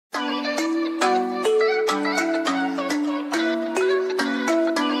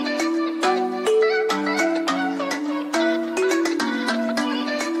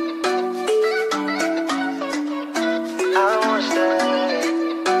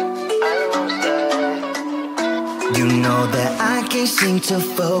You know that I can't seem to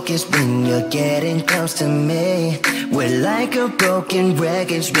focus when you're getting close to me. We're like a broken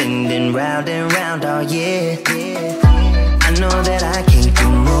record spinning round and round all year. I know that I can't do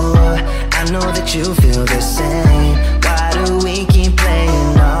more, I know that you feel the same. Why do we keep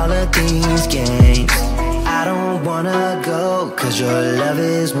playing all of these games? I don't wanna go, cause your love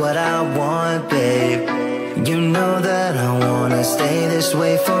is what I want, babe. You know that I wanna stay this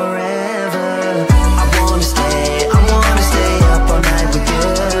way forever. I wanna stay up all night with you.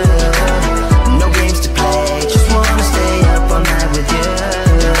 No games to play, just wanna stay up all night with you.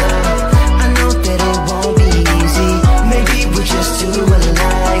 I know that it won't be easy, maybe we're just too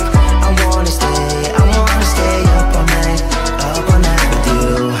alike. I wanna stay up all night with you.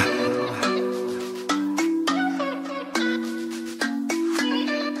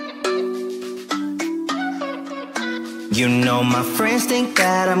 You know my friends think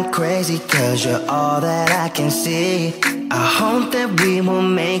that I'm crazy, cause you're all that I can see. I hope that we will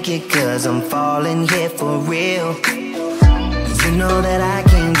make it, cause I'm falling here for real. You know that I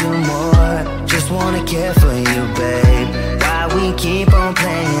can't do more, just wanna care for you, babe. Why we keep on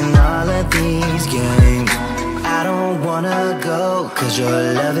playing all of these games? I don't wanna go, cause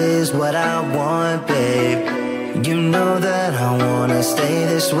your love is what I want, babe. You know that I wanna stay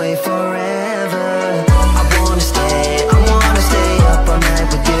this way forever. I wanna stay up all night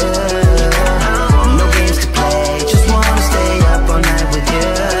with you. No games to play, just wanna stay up all night with you.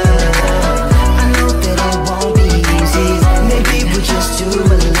 I know that it won't be easy, maybe we're just too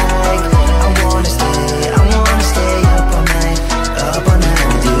alike. I wanna stay up all night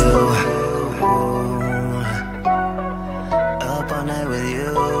with you. Up all night with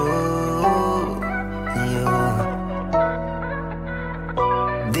you.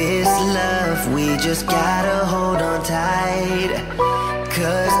 This love, we just gotta hold on tight.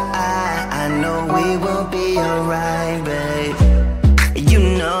 Cause I know we will be alright, babe. You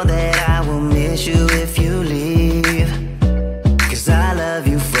know that I will miss you if you leave. Cause I love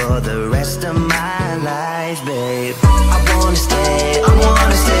you for the rest of my life, babe. I wanna stay up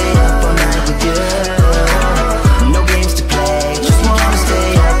all night with you. No games to play, just wanna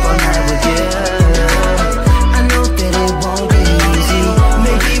stay up all night with you. I know that it won't be easy,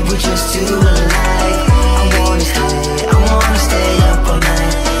 maybe we're just too alike. I wanna stay up all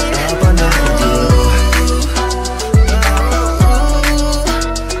night with you.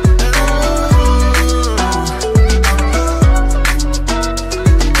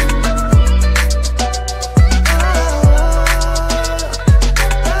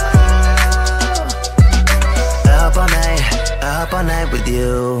 Up all night with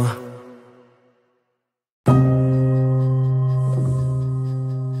you.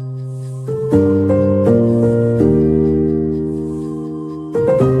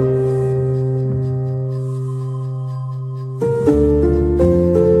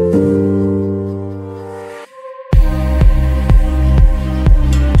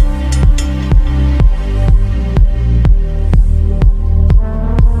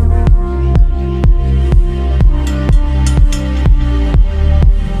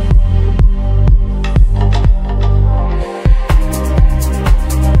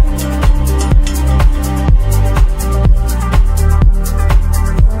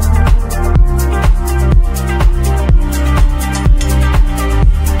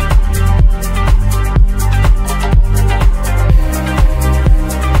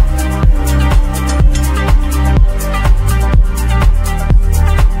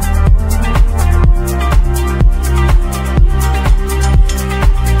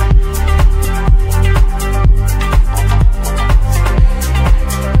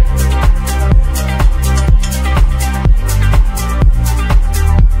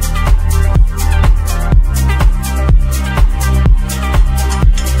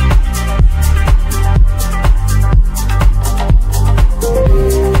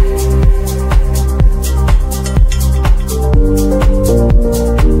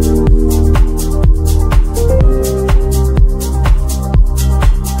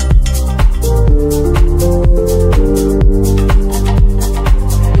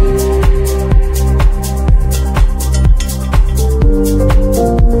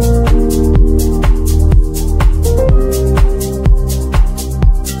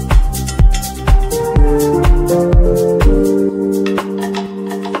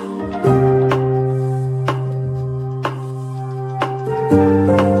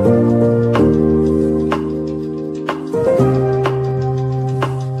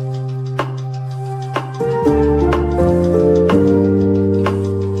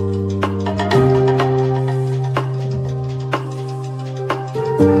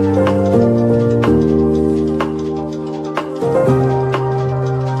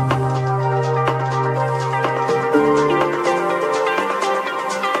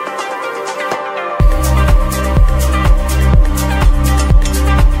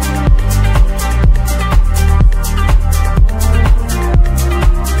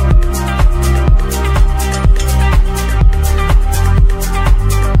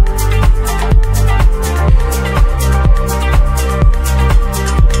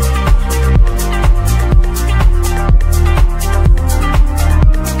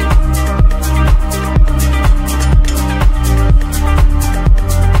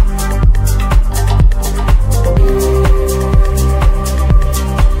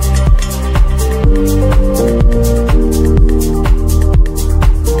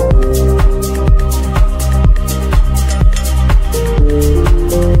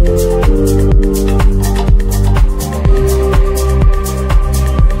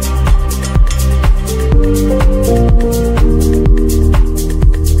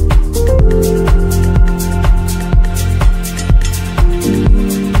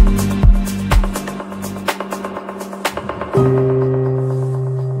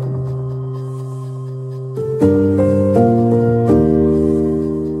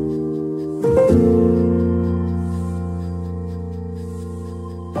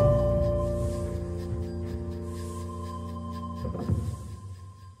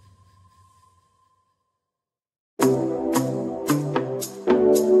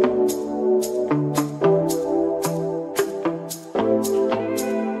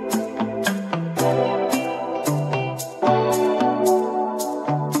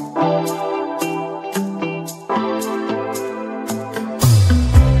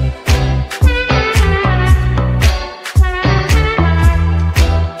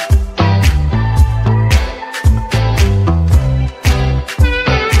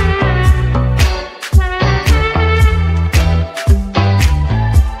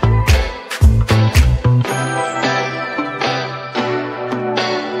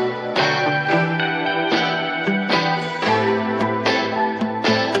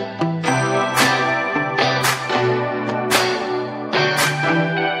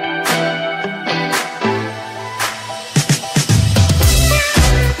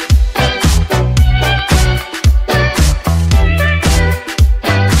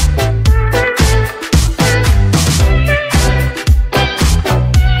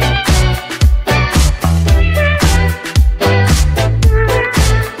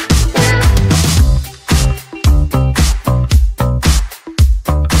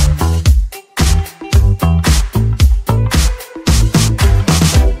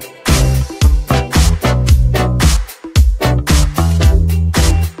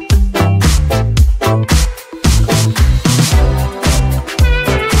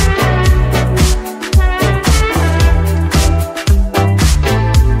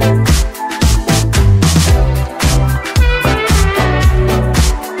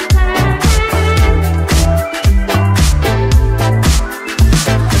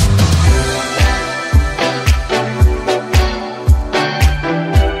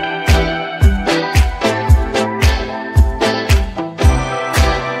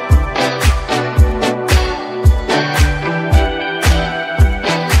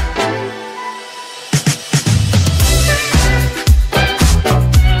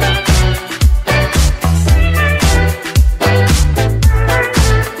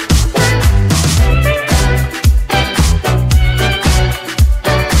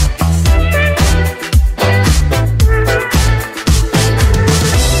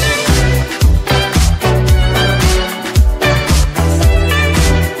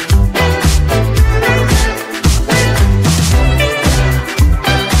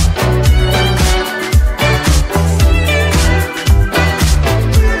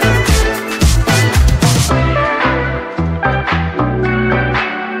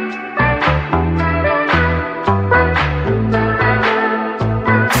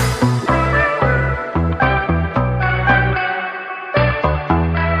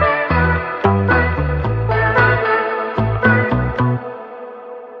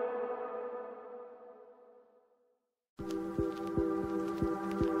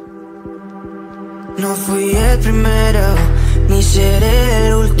 No fui el primero, ni seré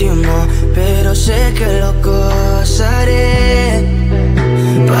el último, pero sé que lo gozaré.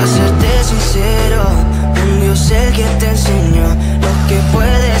 Para serte sincero, un Dios el que te enseñó lo que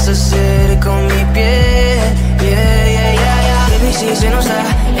puedes hacer con mi piel. Baby, si se nos da,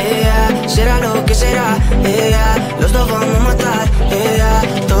 será lo que será, los dos vamos a matar,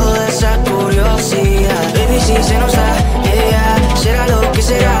 toda esa curiosidad. Baby, si se nos da, será lo que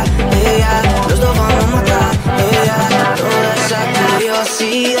será, los dos vamos a matar, toda esa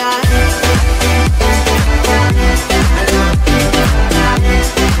curiosidad.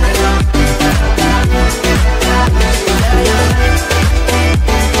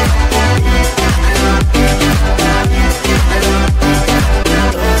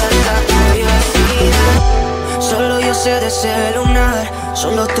 De ese lunar,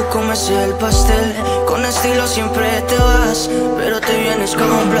 solo tú comes el pastel. Con estilo siempre te vas, pero te vienes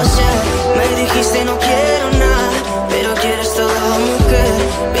con un placer. Me dijiste no quiero nada, pero quieres todo, mujer.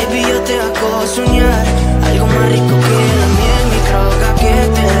 Baby, yo te hago soñar algo más rico que la miel, mi droga que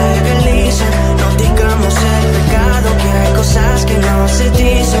te legalice. No digamos el pecado, que hay cosas que no se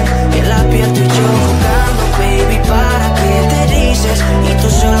dicen. En la piel tú y yo jugando, baby, para que te dices. Y tú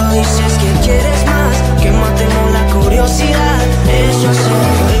solo dices que quieres más, que matemos la curiosidad. Eso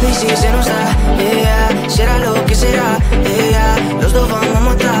hacemos, baby, si se nos da, será lo que será, los dos vamos a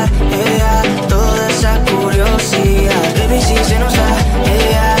matar, toda esa curiosidad. Baby, si se nos da,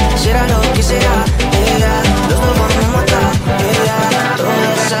 será lo que será, los dos vamos a matar,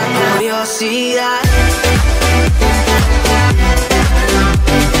 toda esa curiosidad.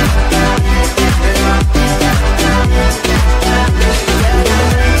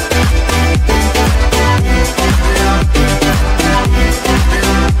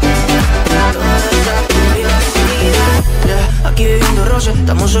 Aquí viviendo roce,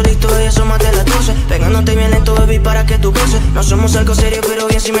 estamos solitos y eso más de las 12. Pegándote bien lento, baby, para que tú goces. No somos algo serio, pero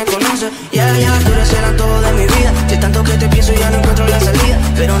bien si me conoces. Tú eres el antojo de mi vida. Si tanto que te pienso ya no encuentro la salida.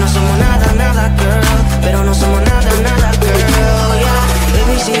 Pero no somos nada, nada, girl. Pero no somos nada, nada, girl.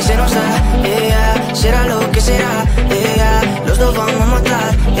 Baby, si se nos da, será lo que será, los dos vamos a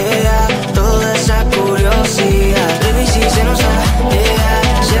matar, toda esa curiosidad. Baby, si se nos da,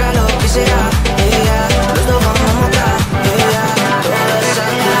 será lo que será, los dos vamos a matar, toda esa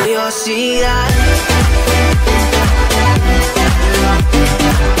curiosidad.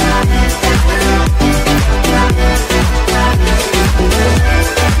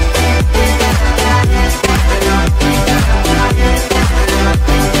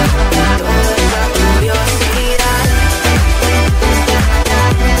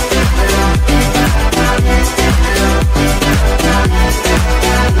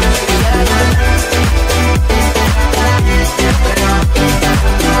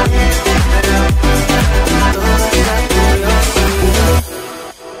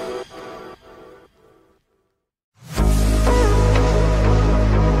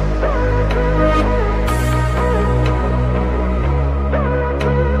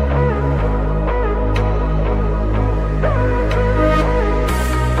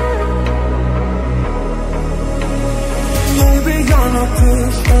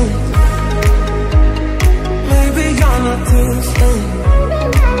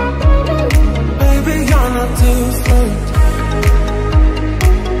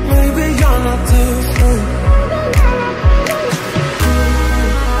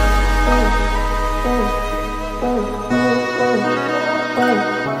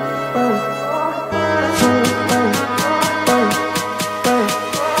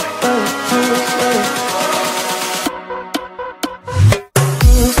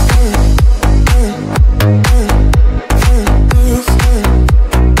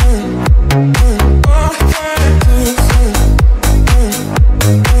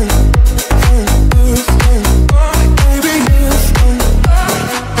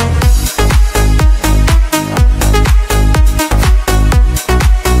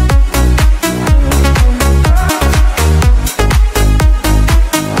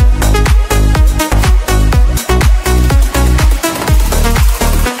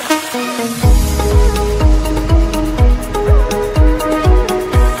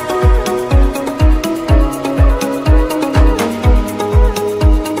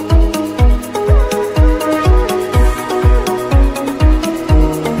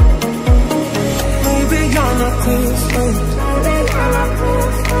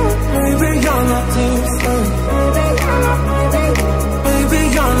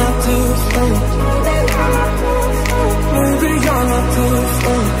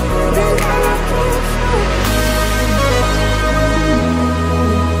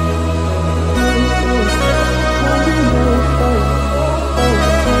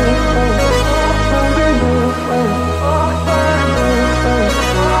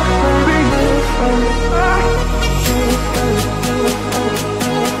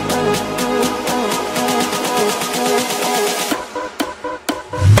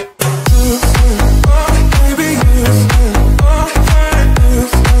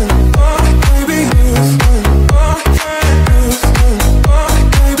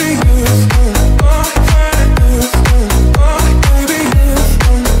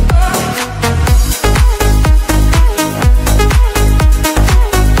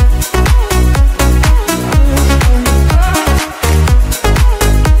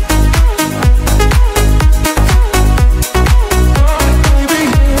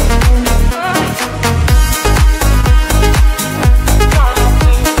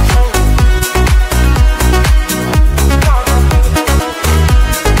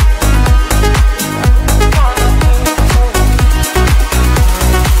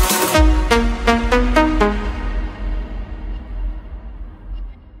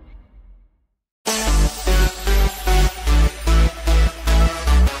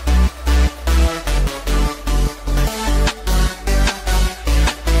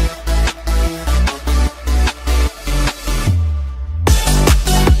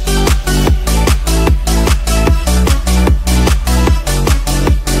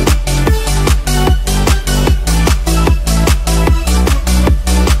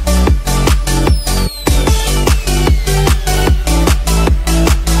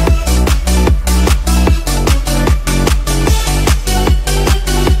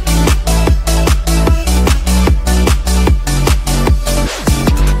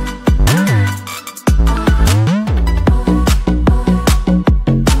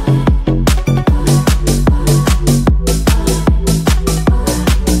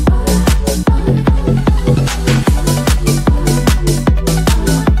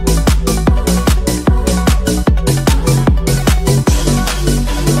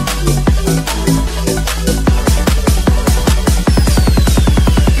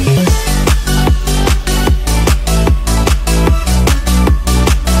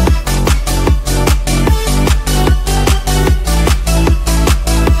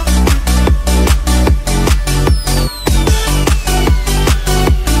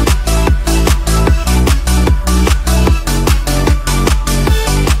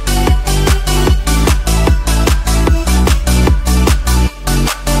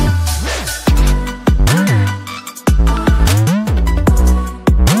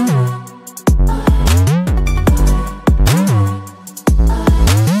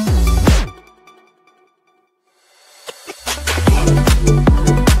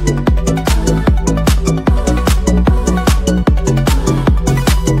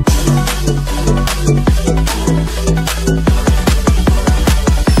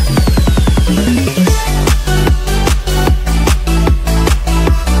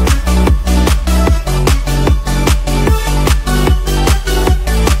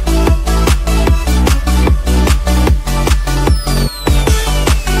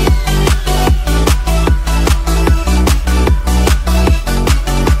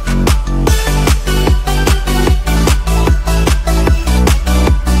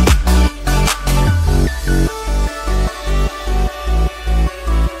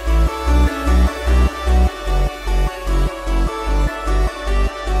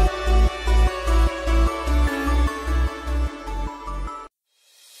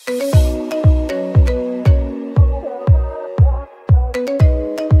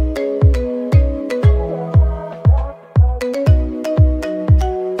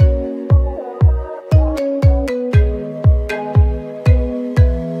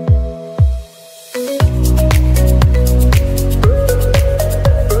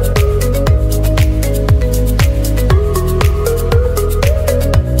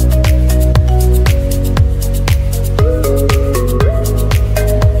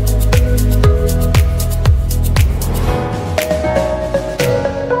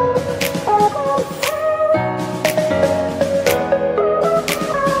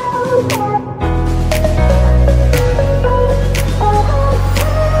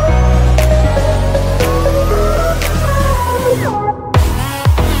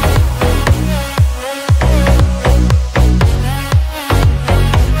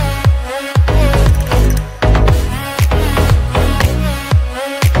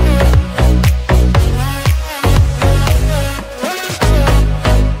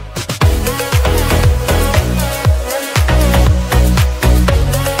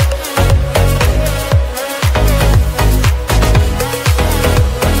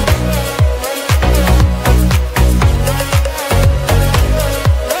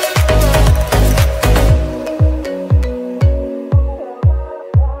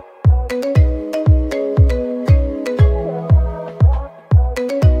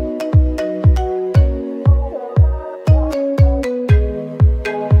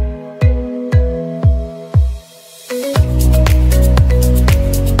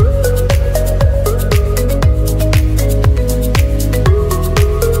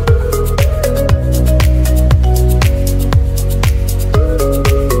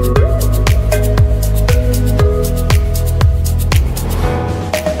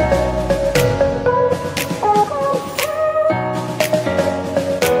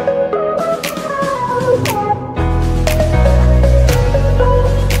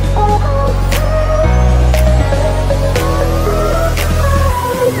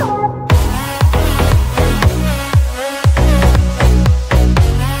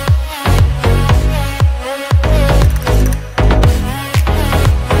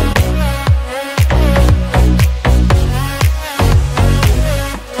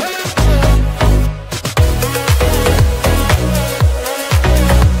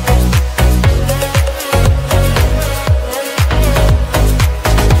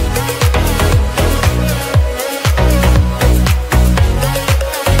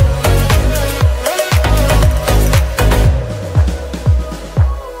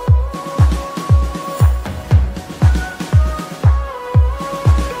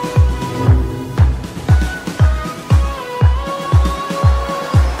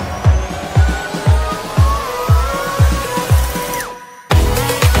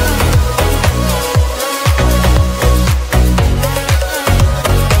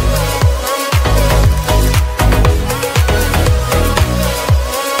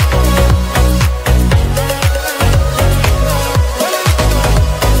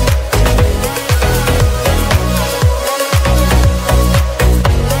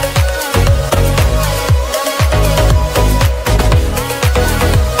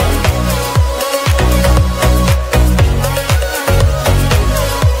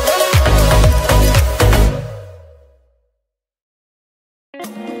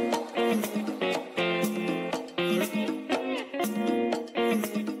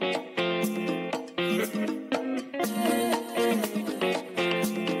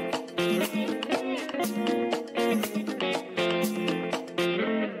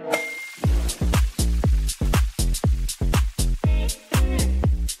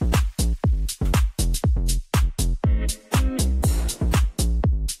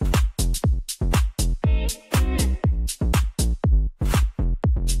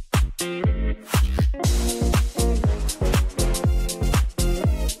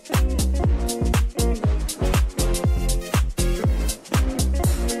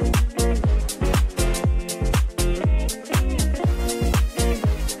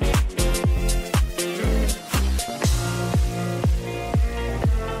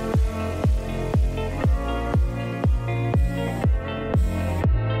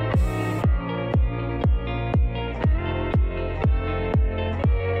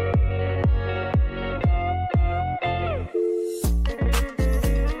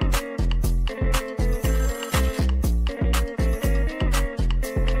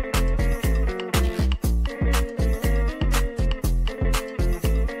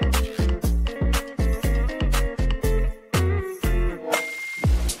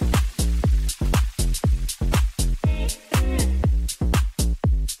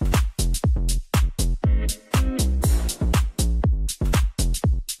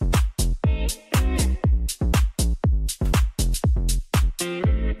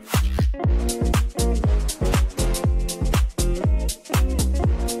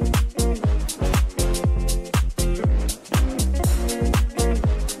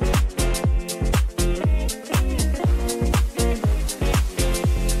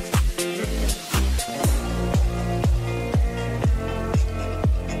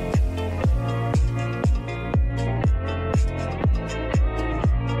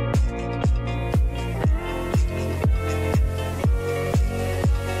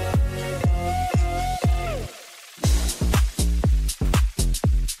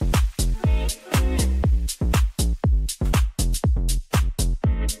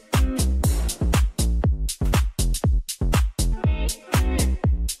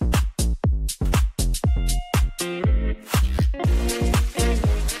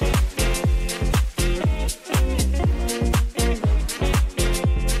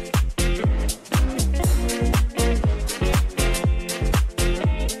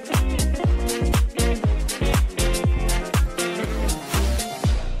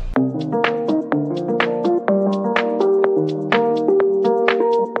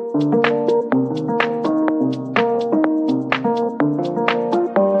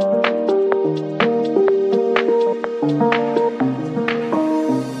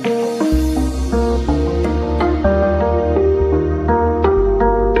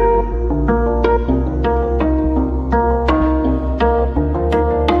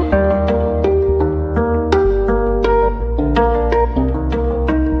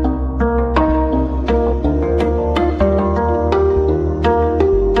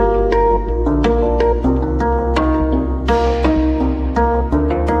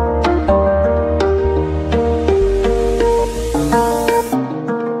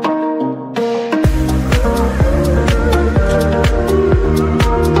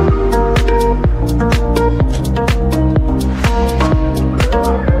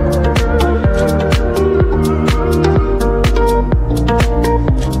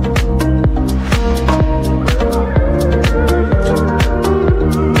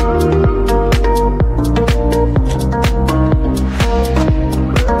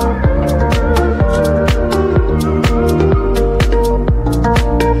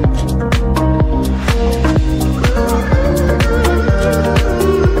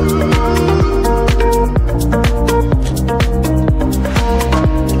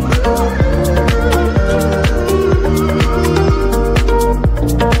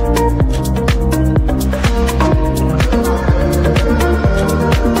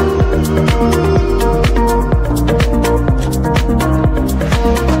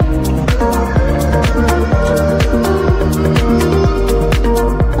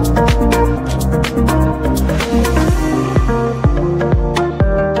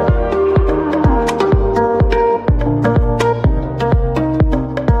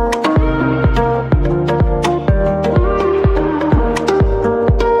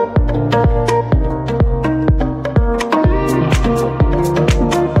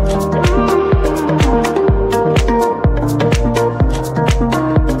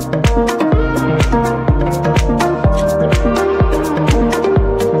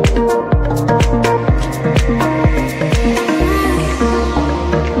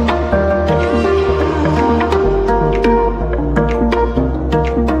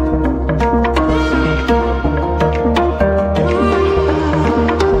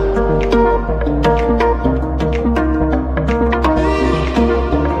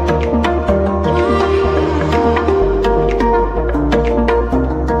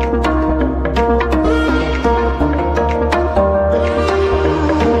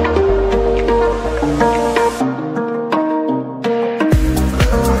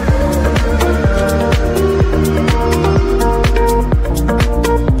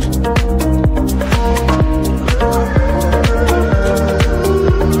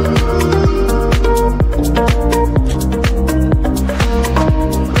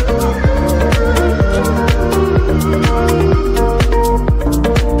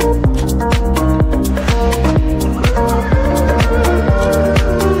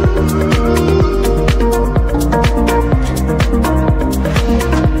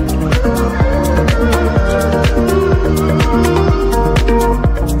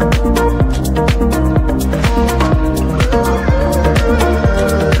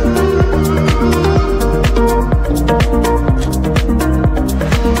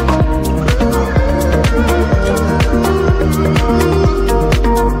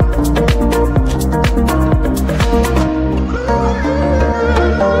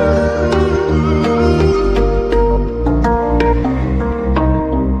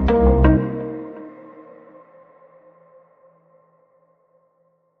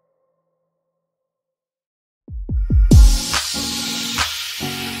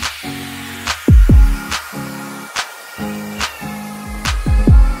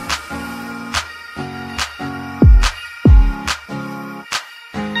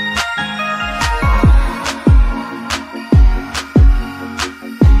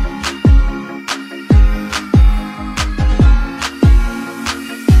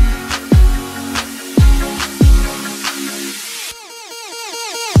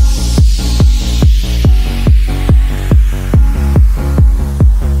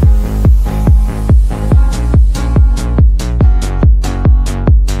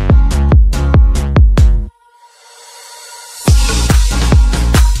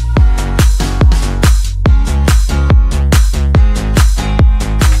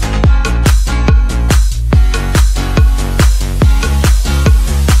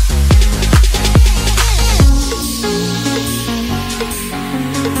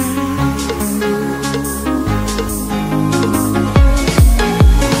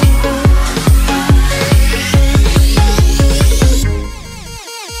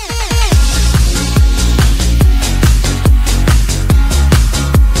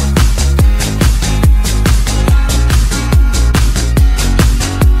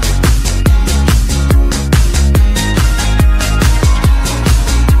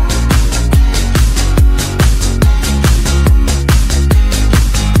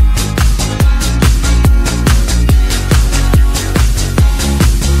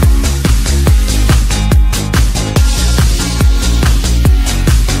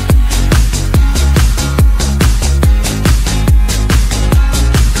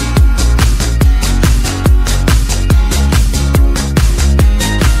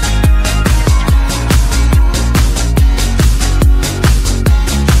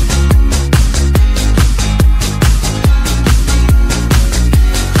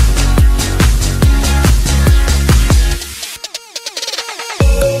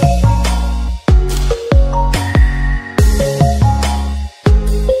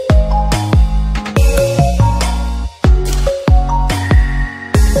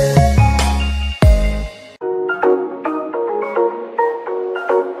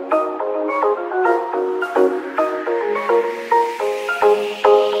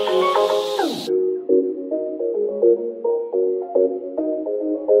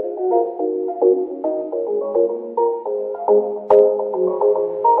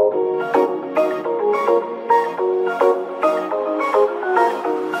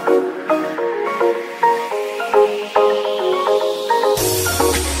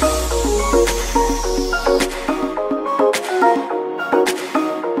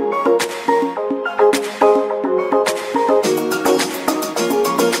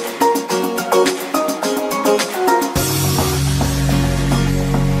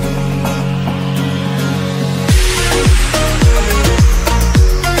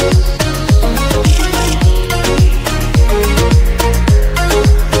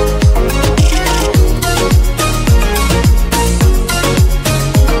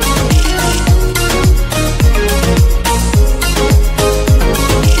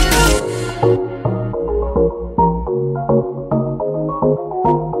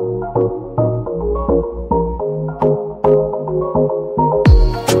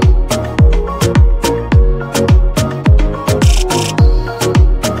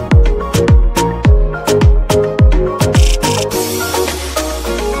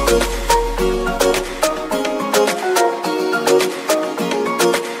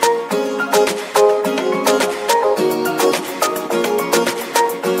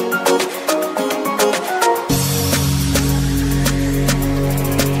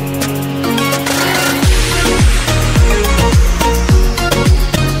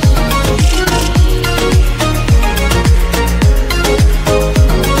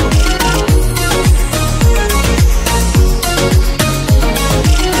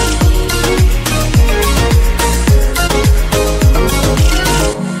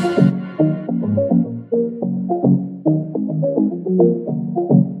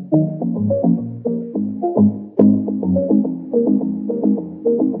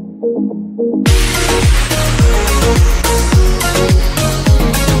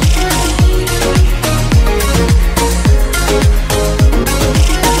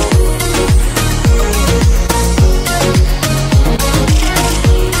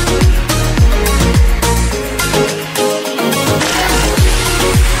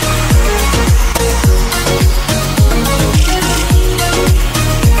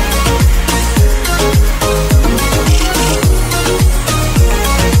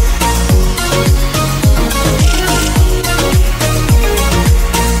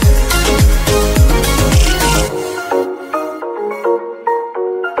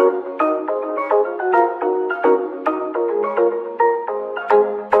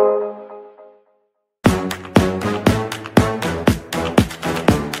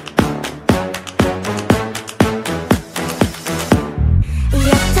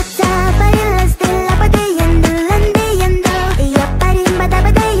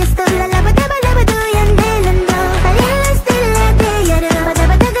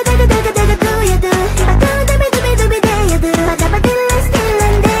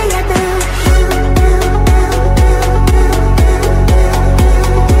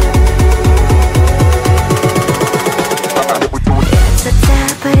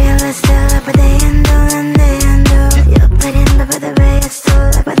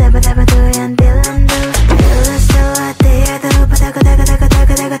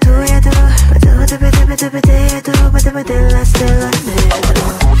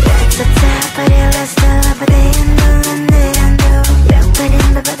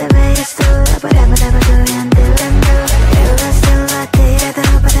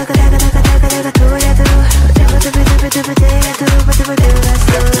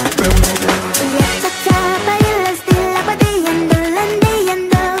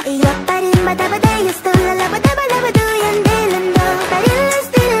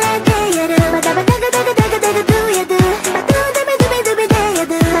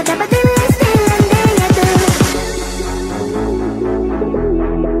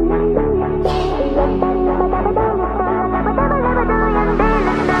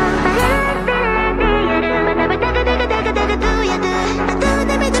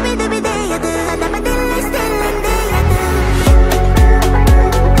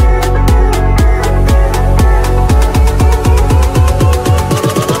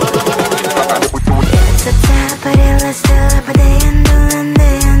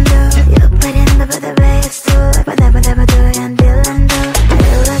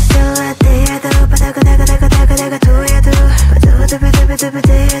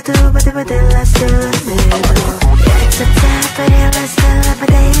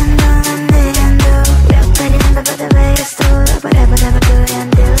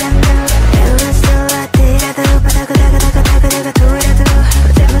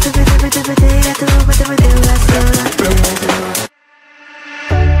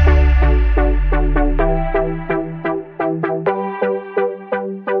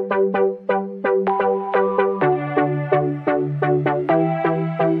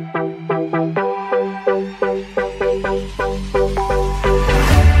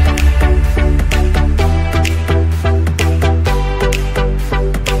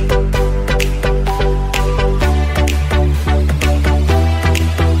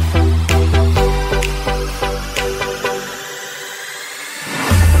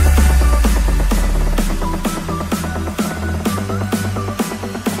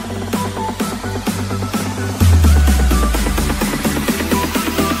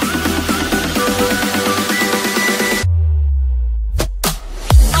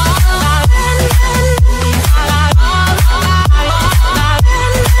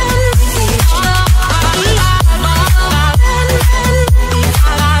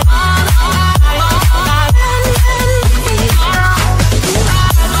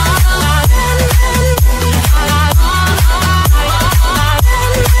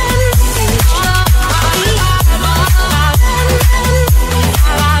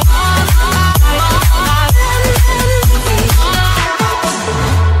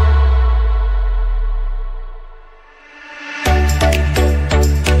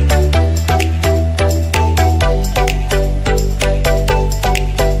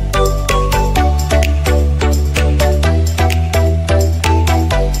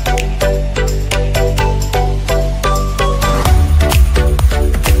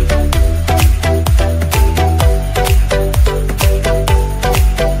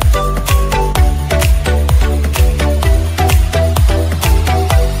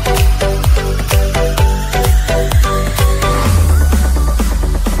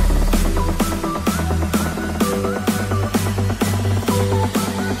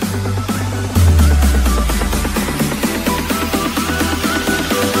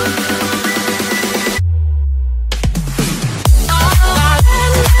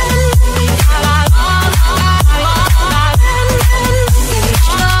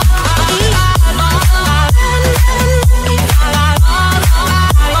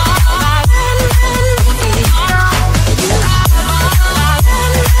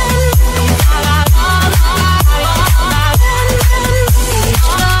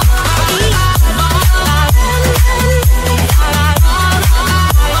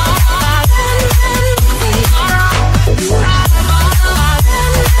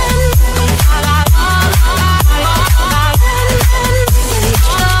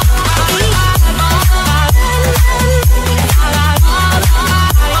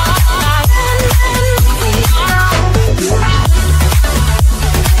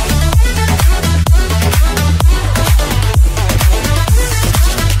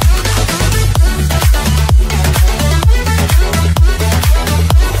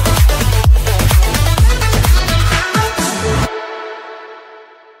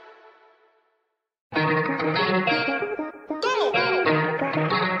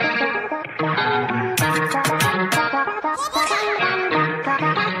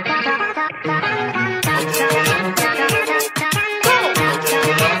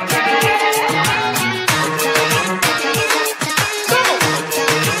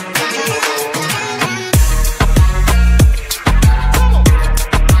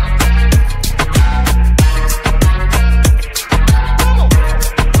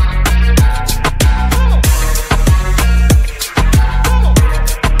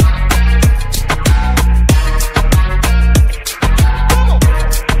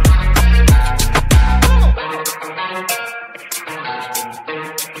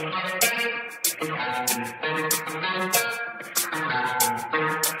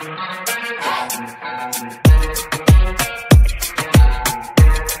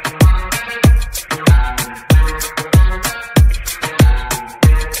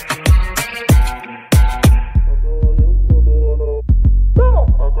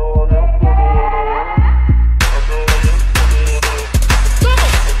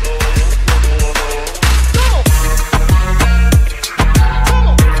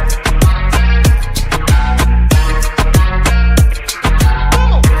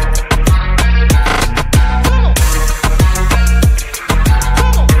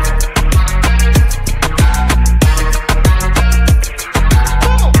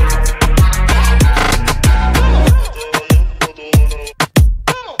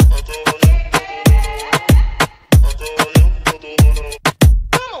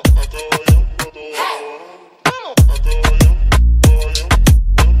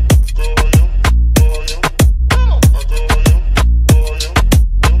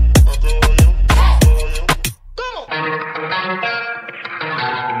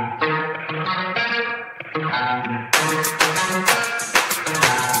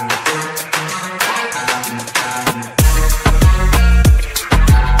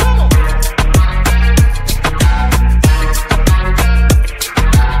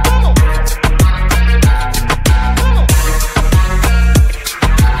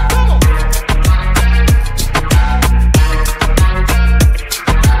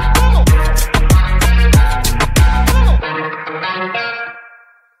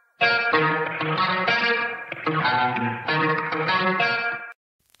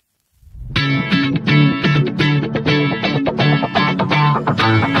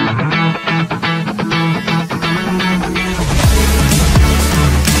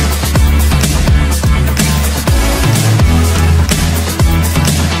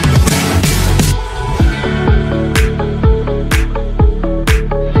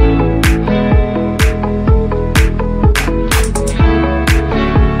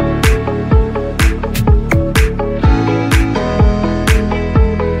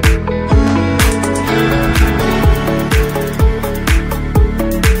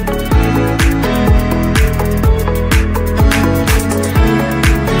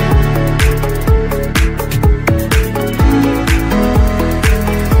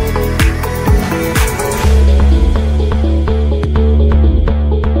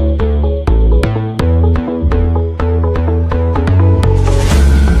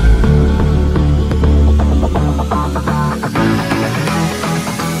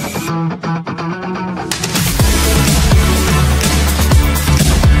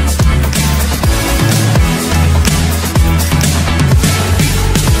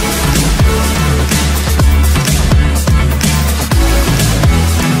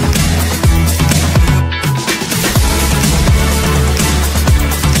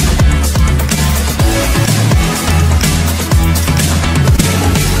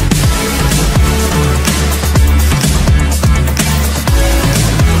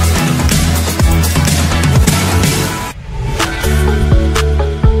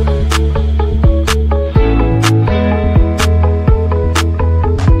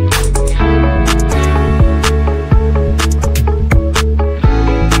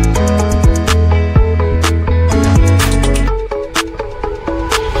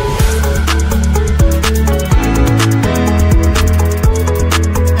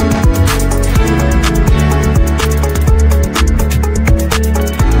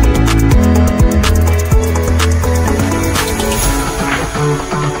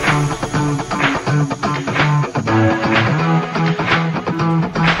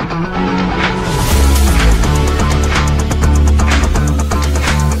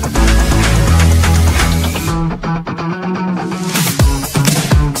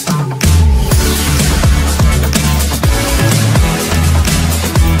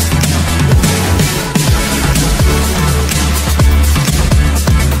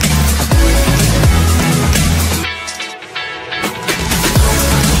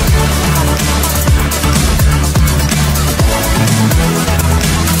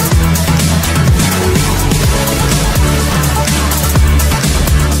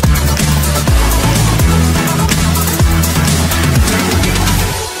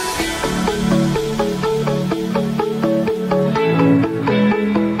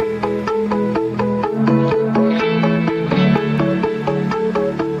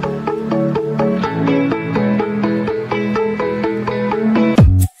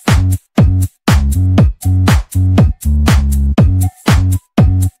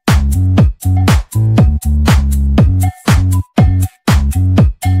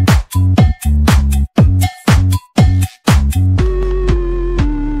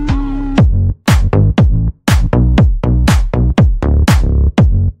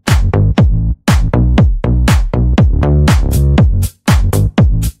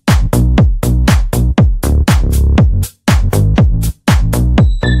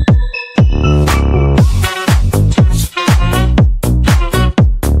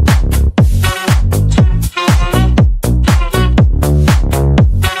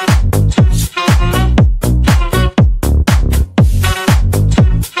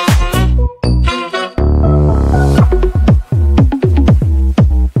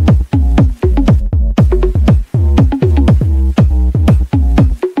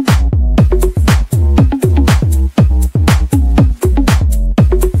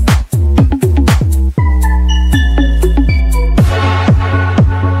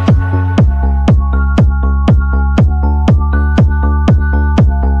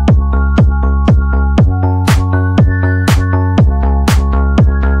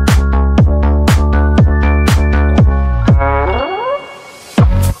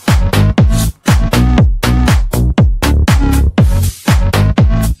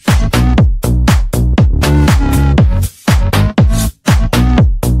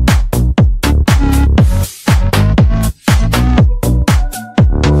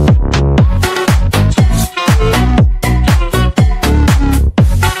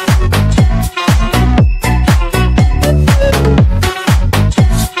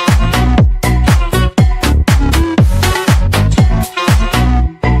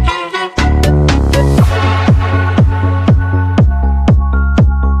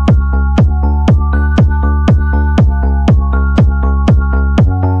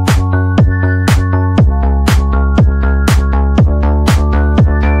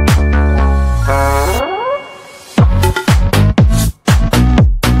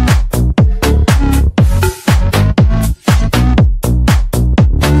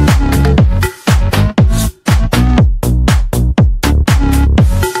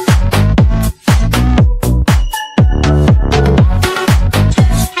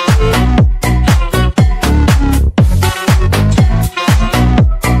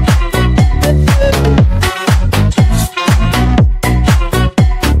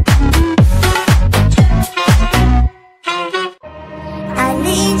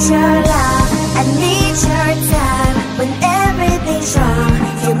 need your love, I need your time. When everything's wrong,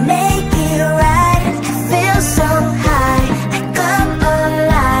 you make it right. I feel so high, I come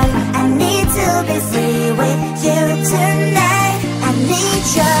alive. I need to be free with you tonight. I need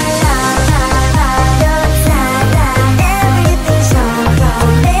your love, your time. Everything's wrong, you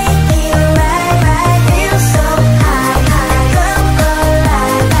make it right. I feel so high, I come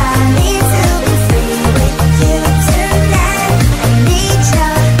alive. I need to be free with you tonight. I need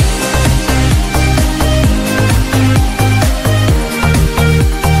your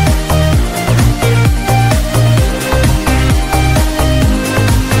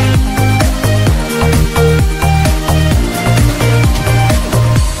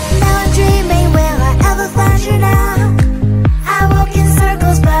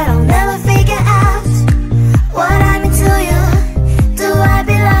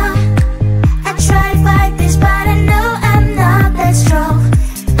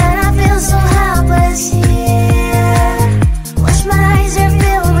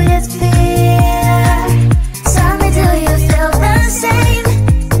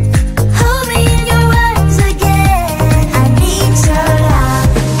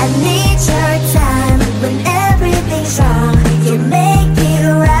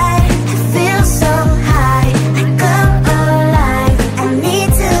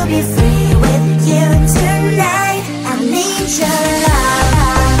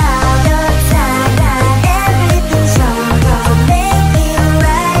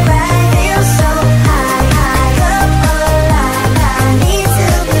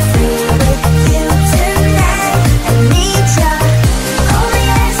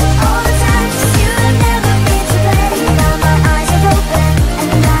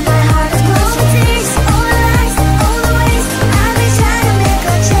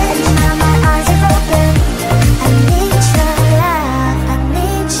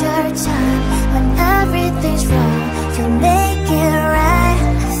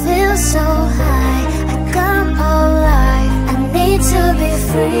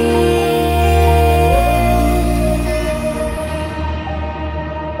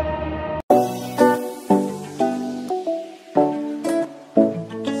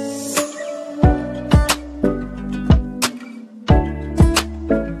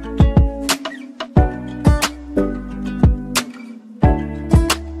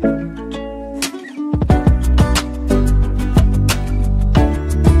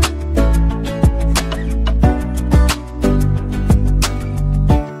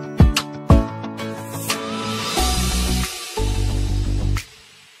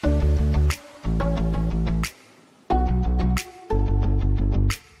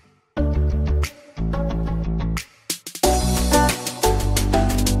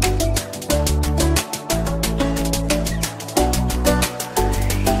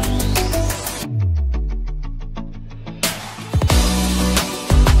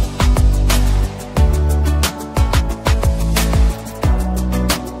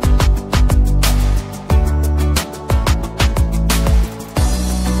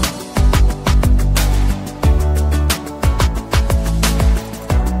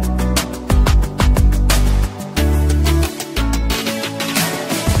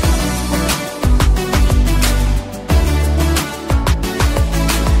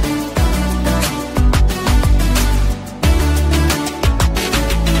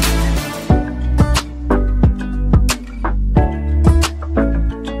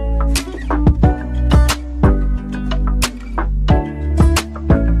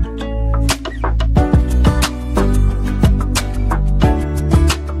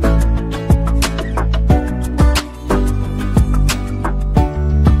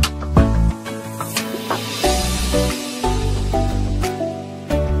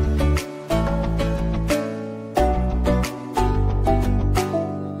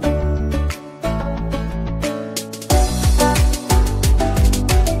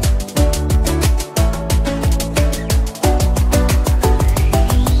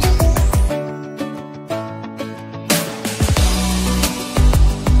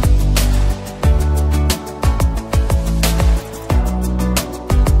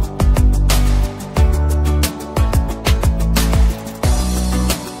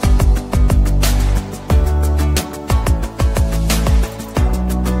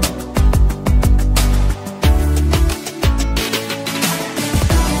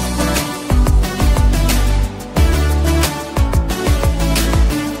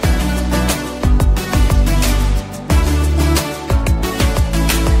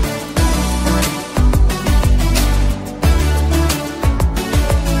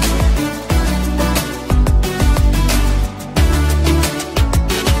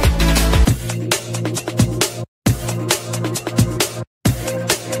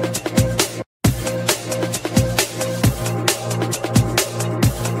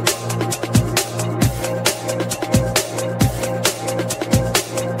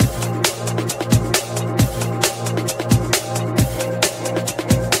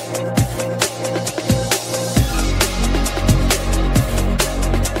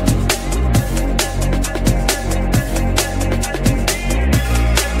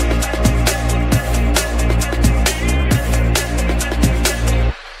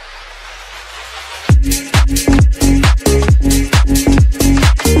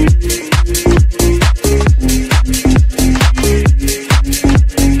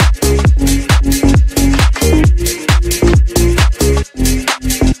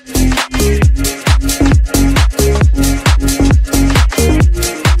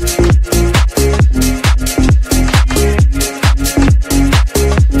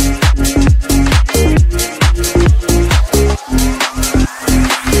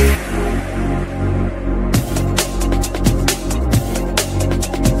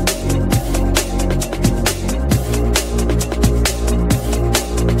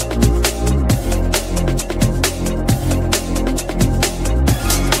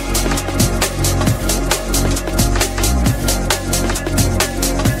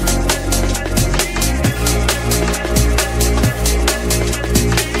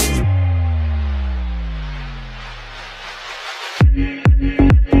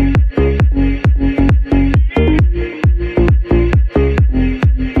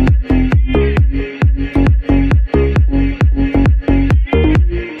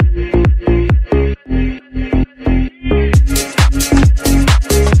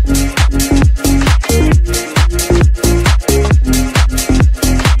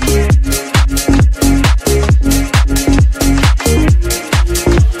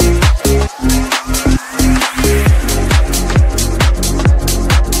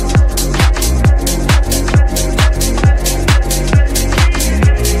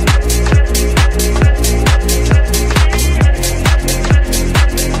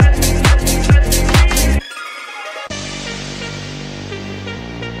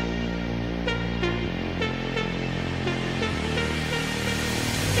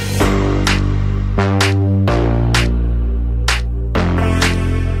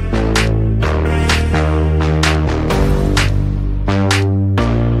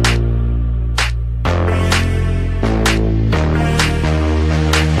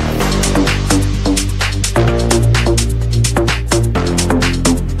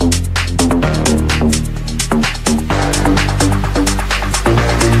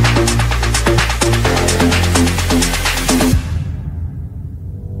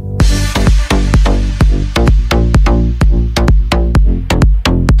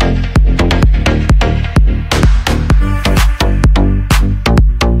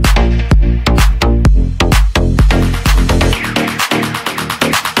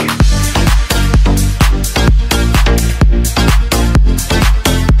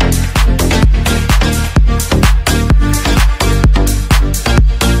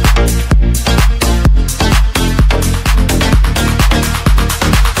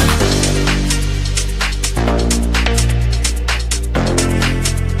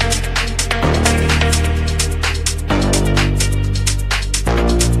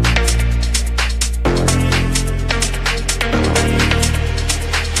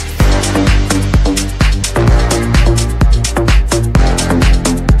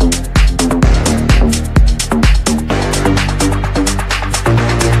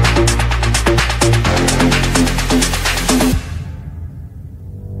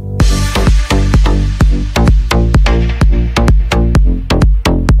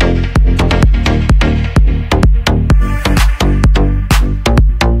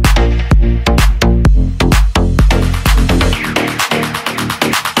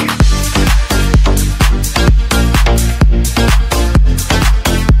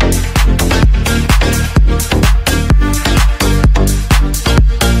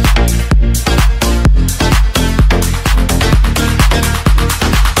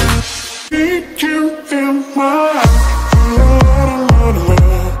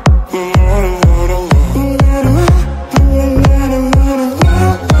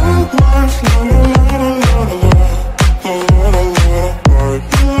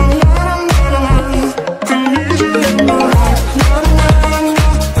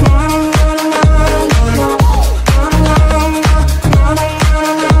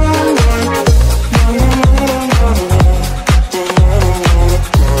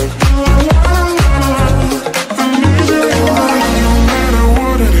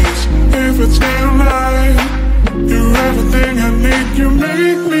damn right. You're everything I need, you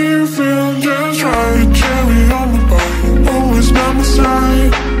make me feel just right. You're cherry on the bone, always by my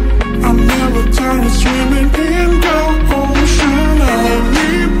side. I'm never tired of swimming in the ocean. Let me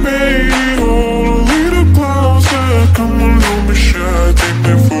baby, hold a little closer. Come on, don't be shy, take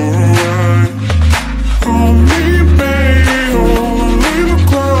me for a ride. Hold me baby, hold a little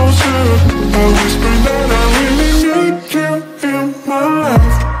closer. I whisper that I really need you in my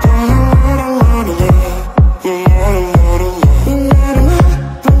life.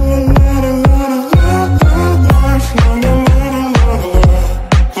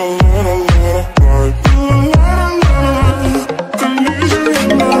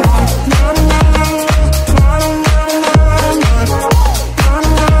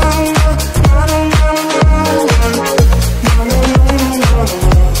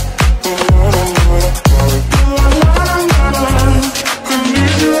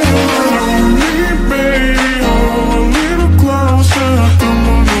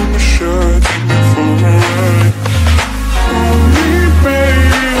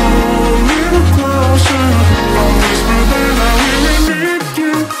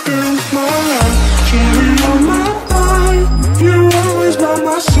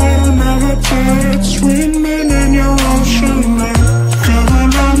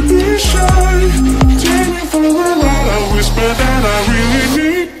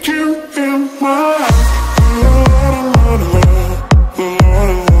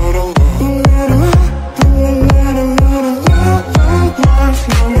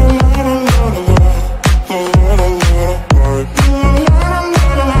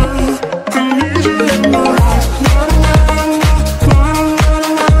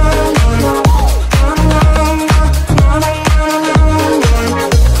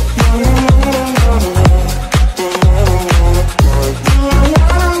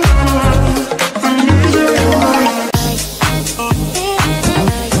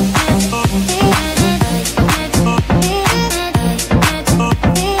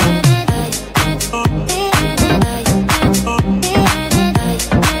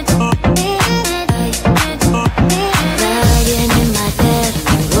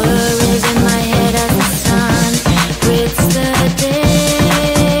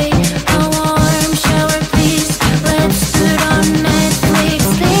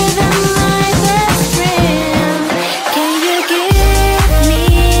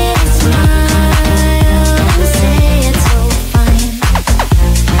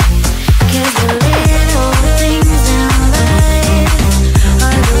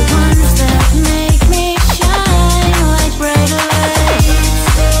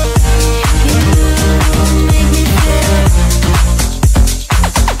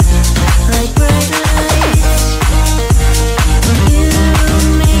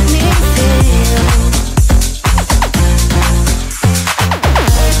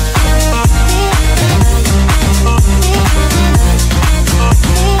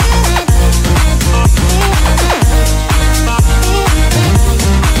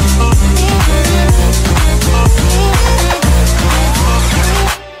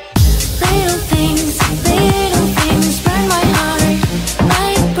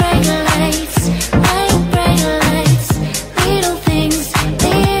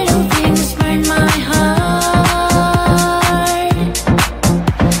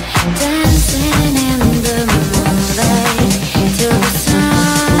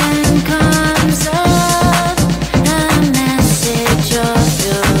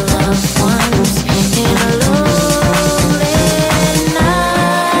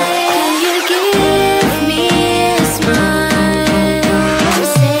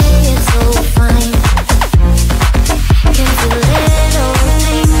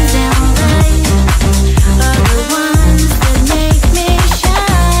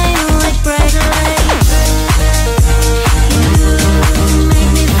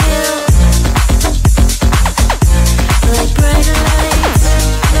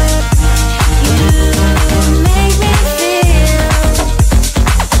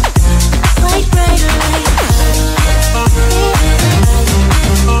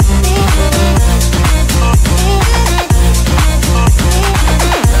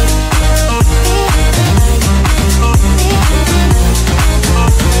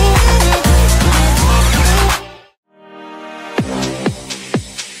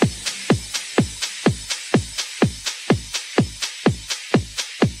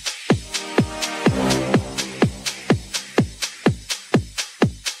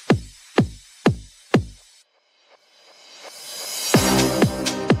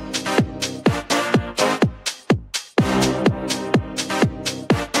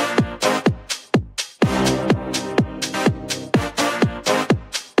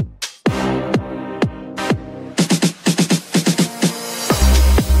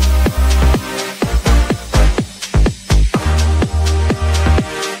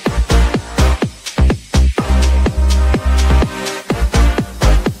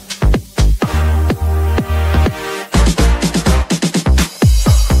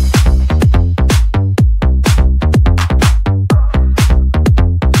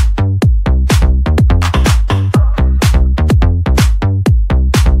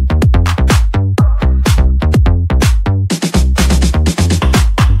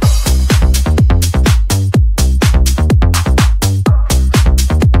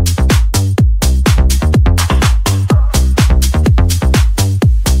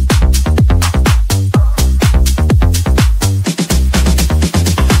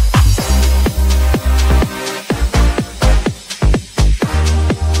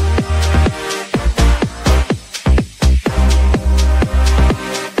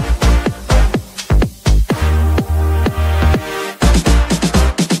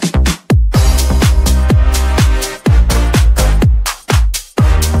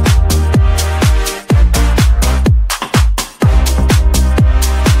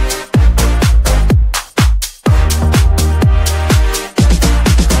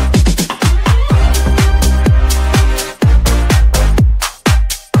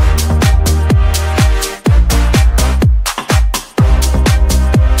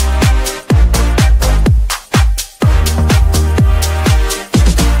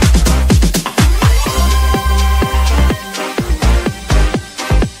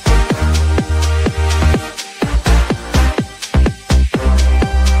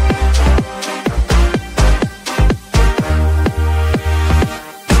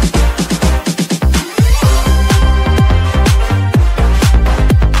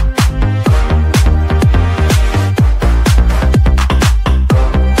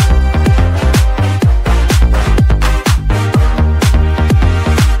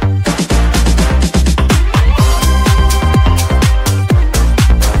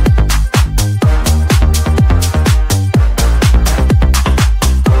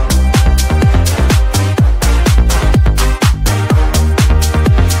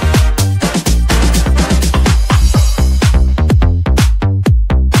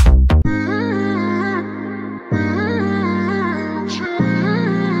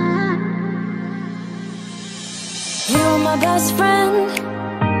 best friend.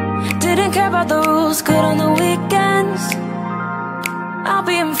 Didn't care about the rules, good on the weekends. I'll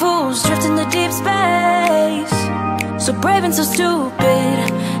be in fools, drifting to deep space. So brave and so stupid,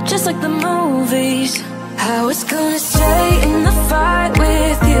 just like the movies. I was gonna stay in the fight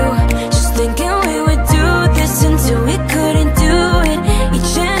with you, just thinking we would do this until we couldn't do it.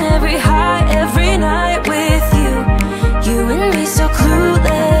 Each and every high, every night with you. You and me so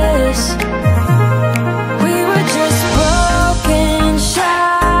clueless. We were just broken,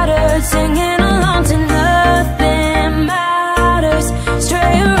 shattered, singing along to nothing matters.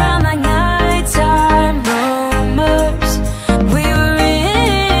 Stray around like nighttime rumors. We were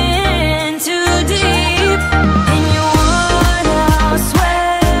in too deep. In your worn out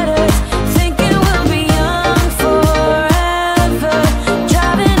sweaters, thinking we'll be young forever.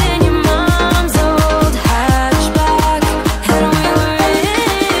 Driving in your mom's old hatchback, and we were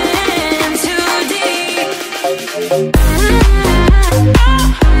in too deep.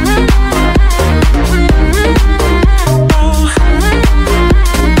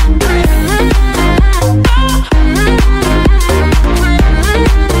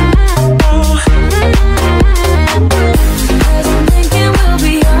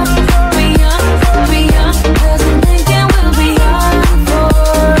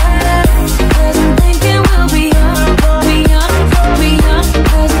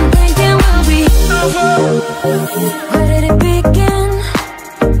 Where did it begin?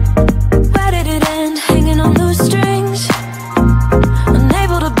 Where did it end? Hanging on loose strings,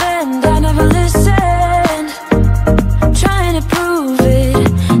 unable to bend, I never listened. Trying to prove it,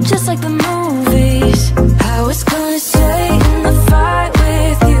 just like the movies. I was gonna stay in the fight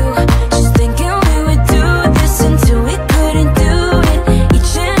with you, just thinking we would do this until we couldn't do it.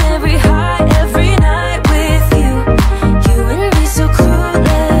 Each and every high, every night with you. You and me so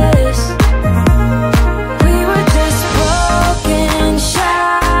clueless. We were just broken,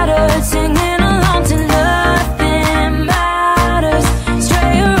 shattered, singing along to nothing matters.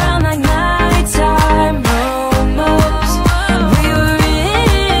 Stray around like nighttime rumors. We were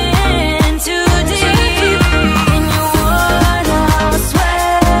in too deep. In your worn out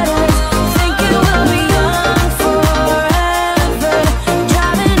sweaters, thinking we'll be young forever.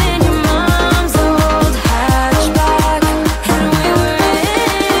 Driving in your mom's old hatchback, and we were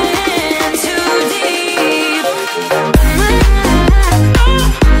in too deep.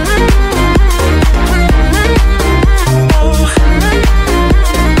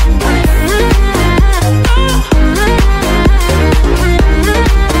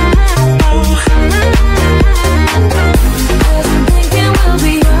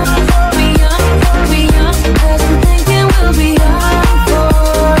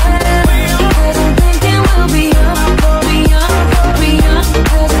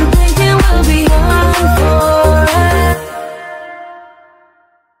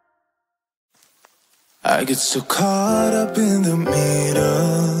 I get so caught up in the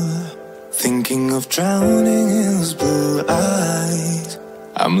middle, thinking of drowning in those blue eyes.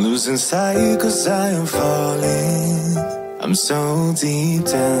 I'm losing sight 'cause I am falling. I'm so deep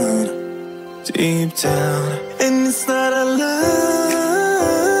down, and it's not a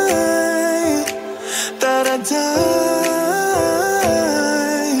lie that I die.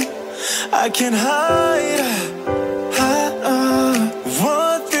 I can't hide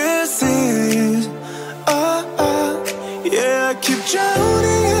what this is. Yeah, I keep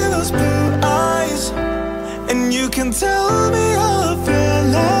drowning in those blue eyes, and you can tell me all of your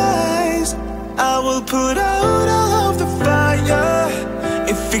lies. I will put out all of the fire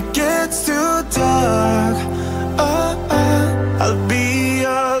if it gets too dark. I'll be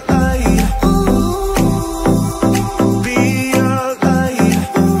your light. Be your light.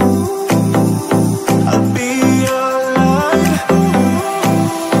 I'll be your light.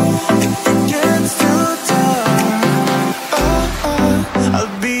 If it gets too dark,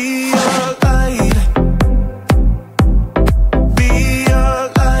 I'll be your light. Be your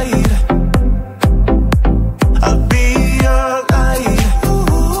light. I'll be your light.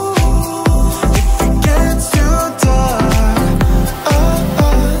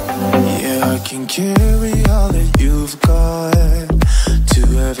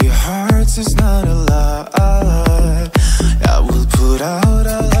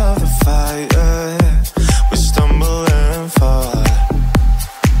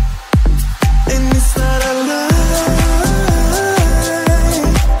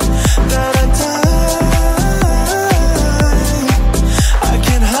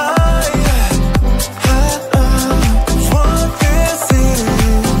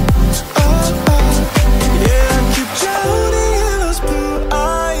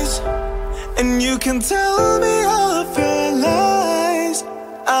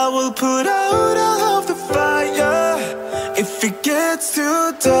 gets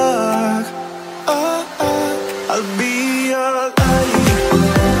too dark, I'll be your light.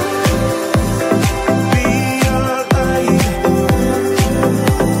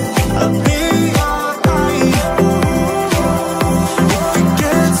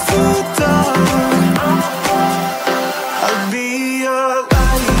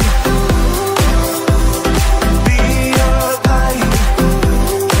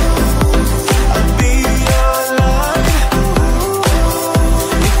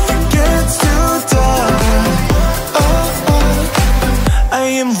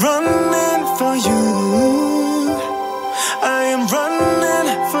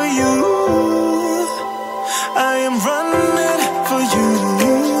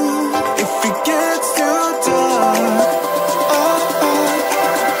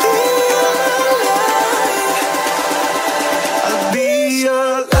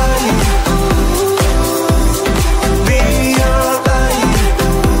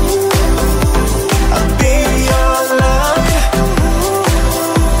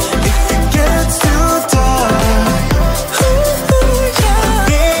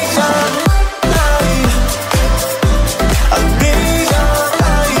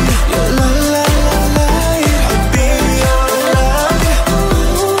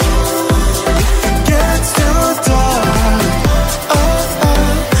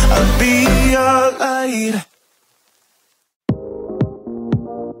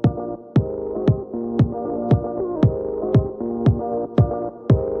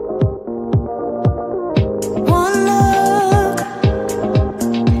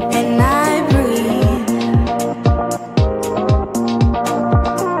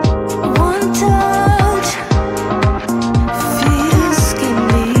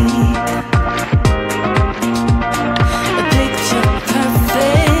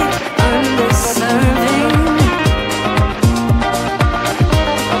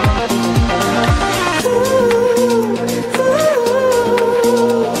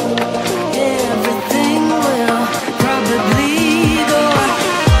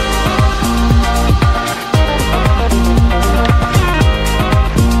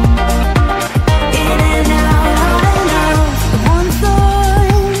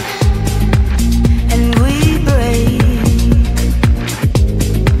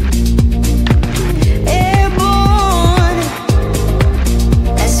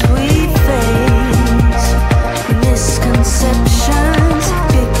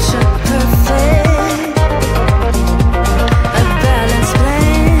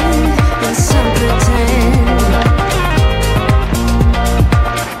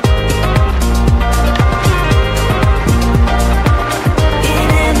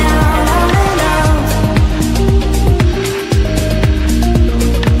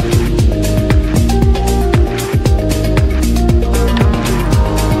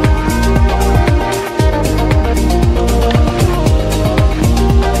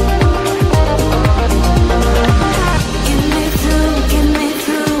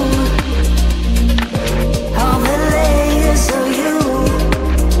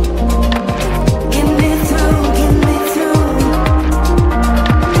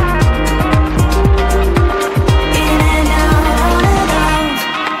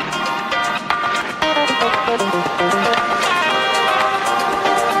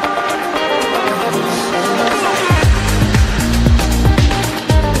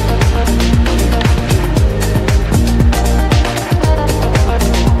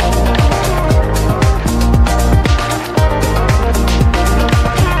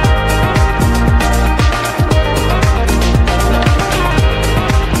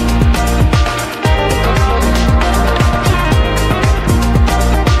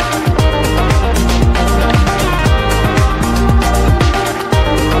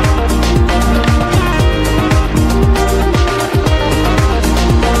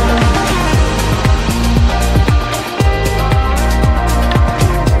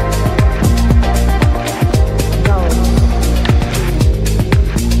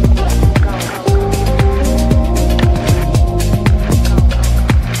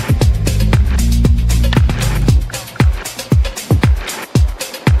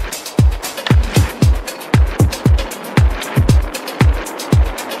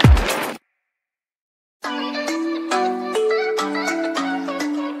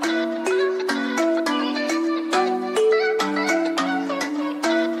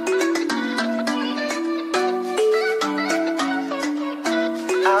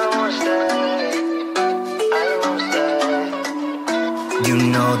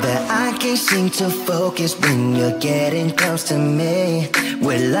 know that I can't seem to focus when you're getting close to me.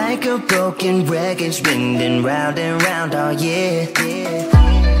 We're like a broken record spinning round and round all year.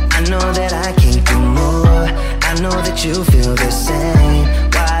 I know that I can't do more, I know that you feel the same.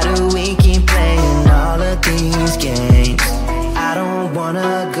 Why do we keep playing all of these games? I don't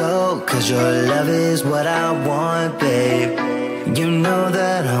wanna go, cause your love is what I want, babe. You know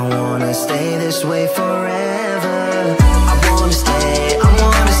that I wanna stay this way forever. I wanna stay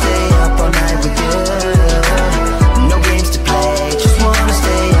up all night with you. No games to play, just wanna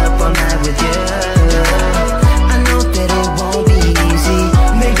stay up all night with you. I know that it won't be easy,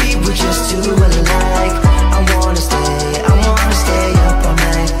 maybe we're just too alike. I wanna stay up all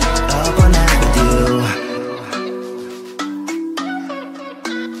night with you.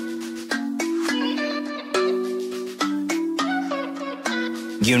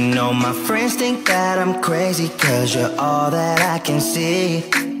 You know my friends think that I'm crazy, cause you're all that I can see.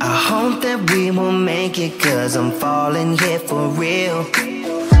 I hope that we will make it, cause I'm falling here for real.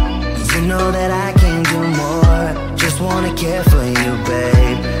 You know that I can do more, just wanna care for you,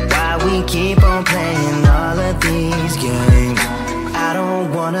 babe. Why we keep on playing all of these games? I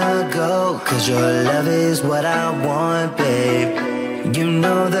don't wanna go, cause your love is what I want, babe. You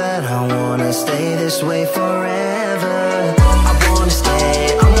know that I wanna stay this way forever. I wanna stay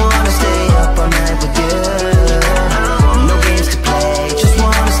up all night with you. No games to play, just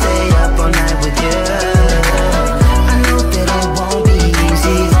wanna stay up all night with you. I know that it won't be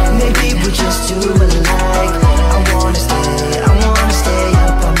easy, maybe we're just too alike. I wanna stay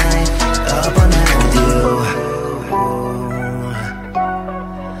up all night with you.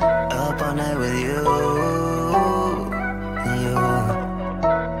 Up all night with you.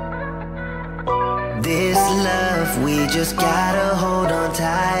 This love, we just gotta hold on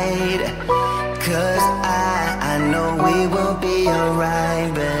tight. Cause I know we will be alright,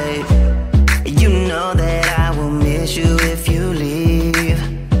 babe. You know that I will miss you if you leave.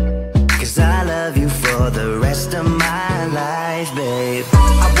 Cause I love you for the rest of my life, babe.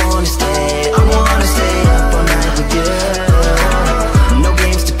 I wanna stay up all night with you. No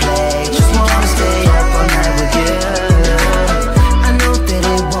games to play, just wanna stay up all night with you. I know that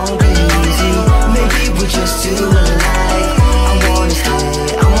it won't be easy, maybe we're just too alike. I wanna stay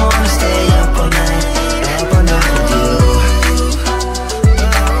up all night with you.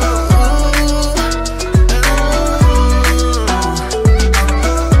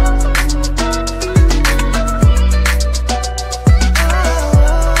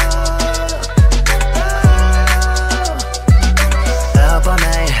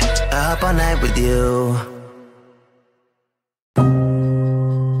 Up all night with you.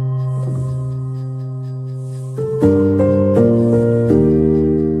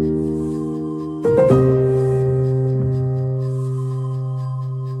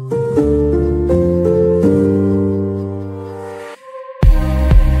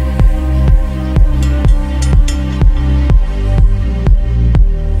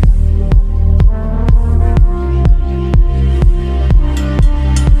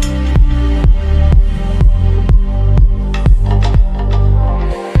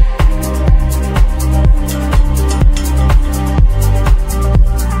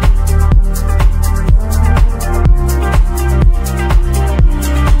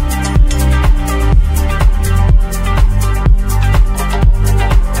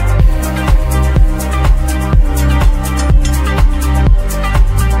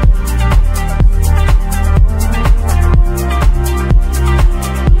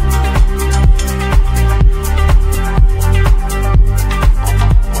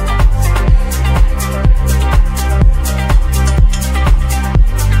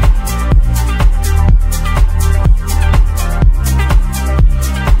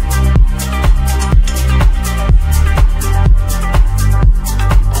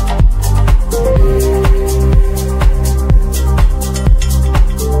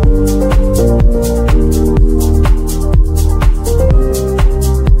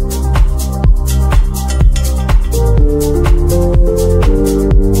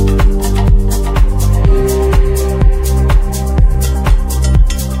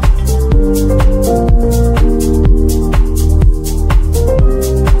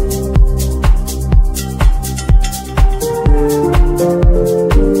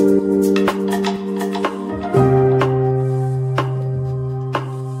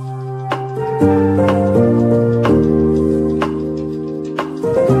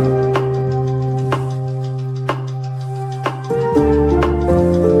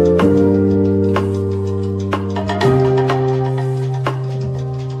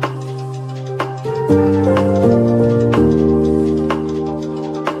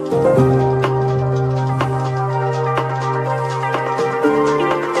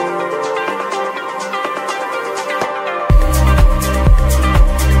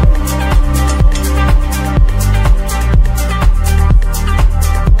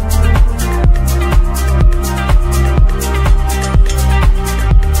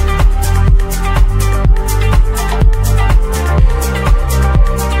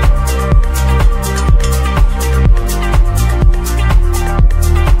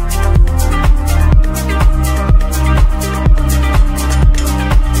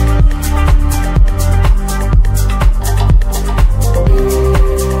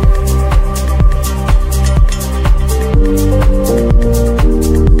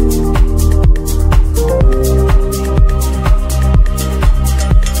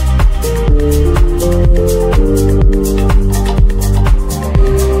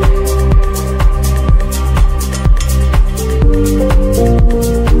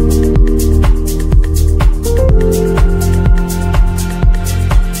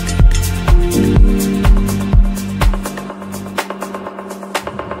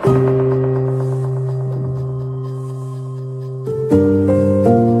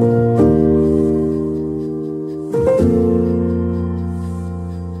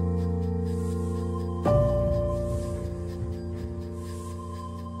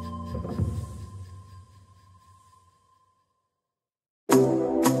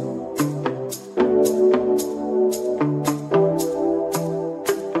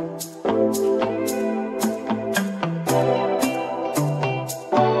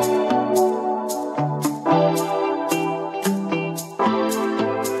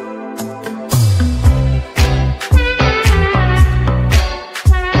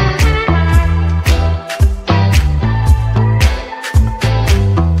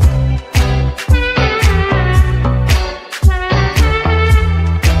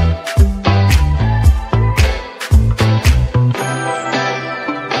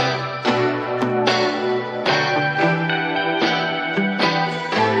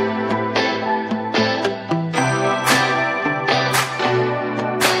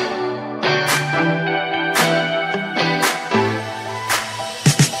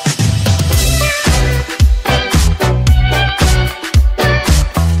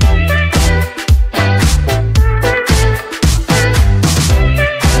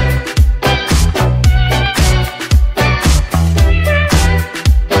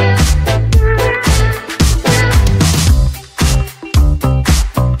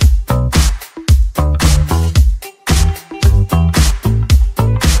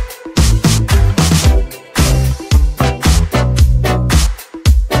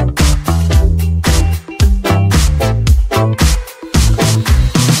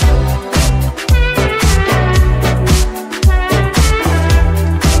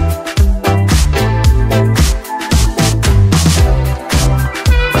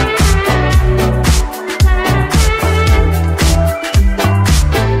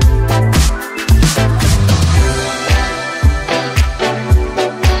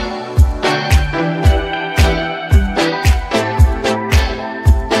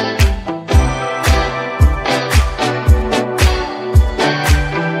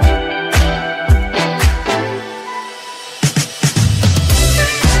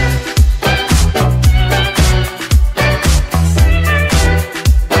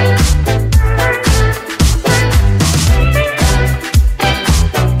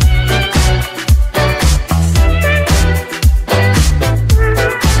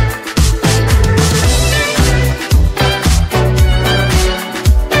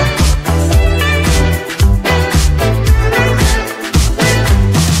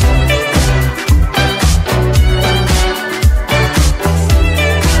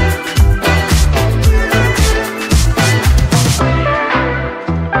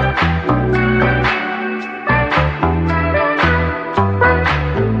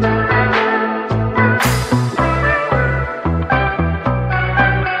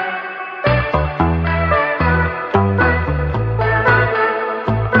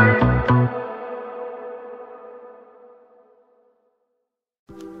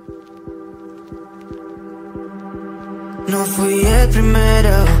 No fui el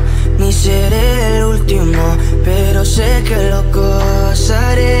primero, ni seré el último, pero sé que lo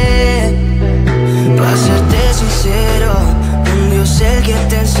gozaré. Para serte sincero, un Dios el que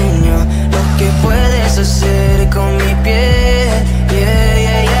te enseñó lo que puedes hacer con mi piel.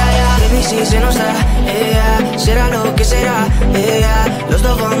 Baby, si se nos da, será lo que será, los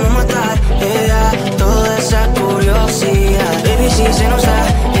dos vamos a matar, toda esa curiosidad. Baby, si se nos da,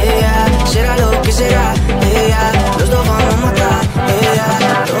 será lo que será, los dos vamos a matar,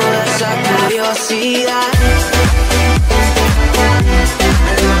 toda esa curiosidad.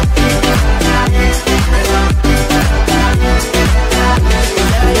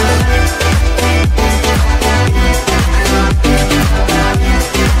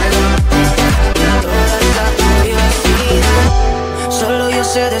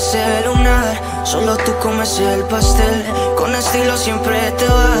 De ese lunar, solo tú comes el pastel. Con estilo siempre te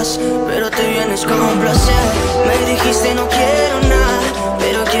vas, pero te vienes con un placer. Me dijiste no quiero nada,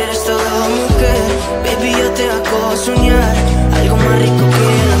 pero quieres todo, mujer. Baby, yo te hago soñar algo más rico que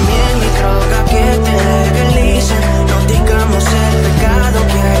la miel, mi droga que te legalicen. No digamos el pecado,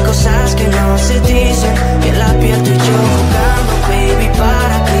 que hay cosas que no se dicen. Y en la piel tú y yo jugando, baby,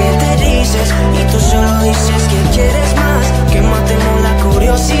 para que te dices. Y tú solo dices que quieres más, que matemos la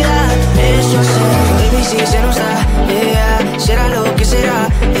curiosidad. Eso hacemos, baby, si se nos da, será lo que será,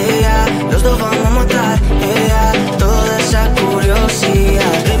 los dos vamos a matar, toda esa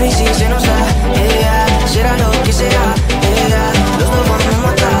curiosidad. Baby, si se nos da, será lo que será, los dos vamos a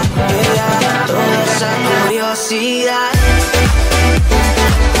matar, toda esa curiosidad.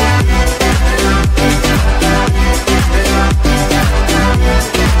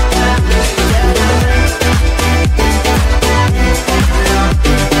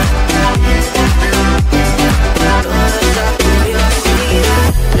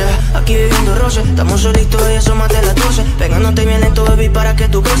 Estamos solitos y eso más de las 12. Pegándote bien lento, baby, para que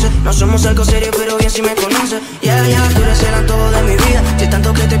tú goces. No somos algo serio, pero bien si me conoces. Yeah, yeah, tú eres el antojo de mi vida. Si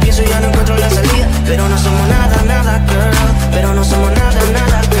tanto que te pienso ya no encuentro la salida. Pero no somos nada, nada, girl. Pero no somos nada,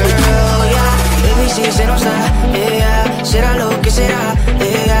 nada, girl. Yeah, baby, si se nos da, yeah, será lo que será,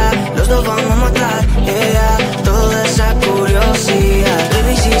 yeah. Los dos vamos a matar, yeah, toda esa curiosidad.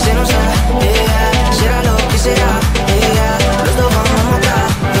 Baby, si se nos da, yeah, será lo que será, yeah. Los dos vamos a matar,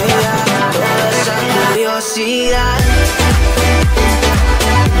 yeah, toda esa curiosidad.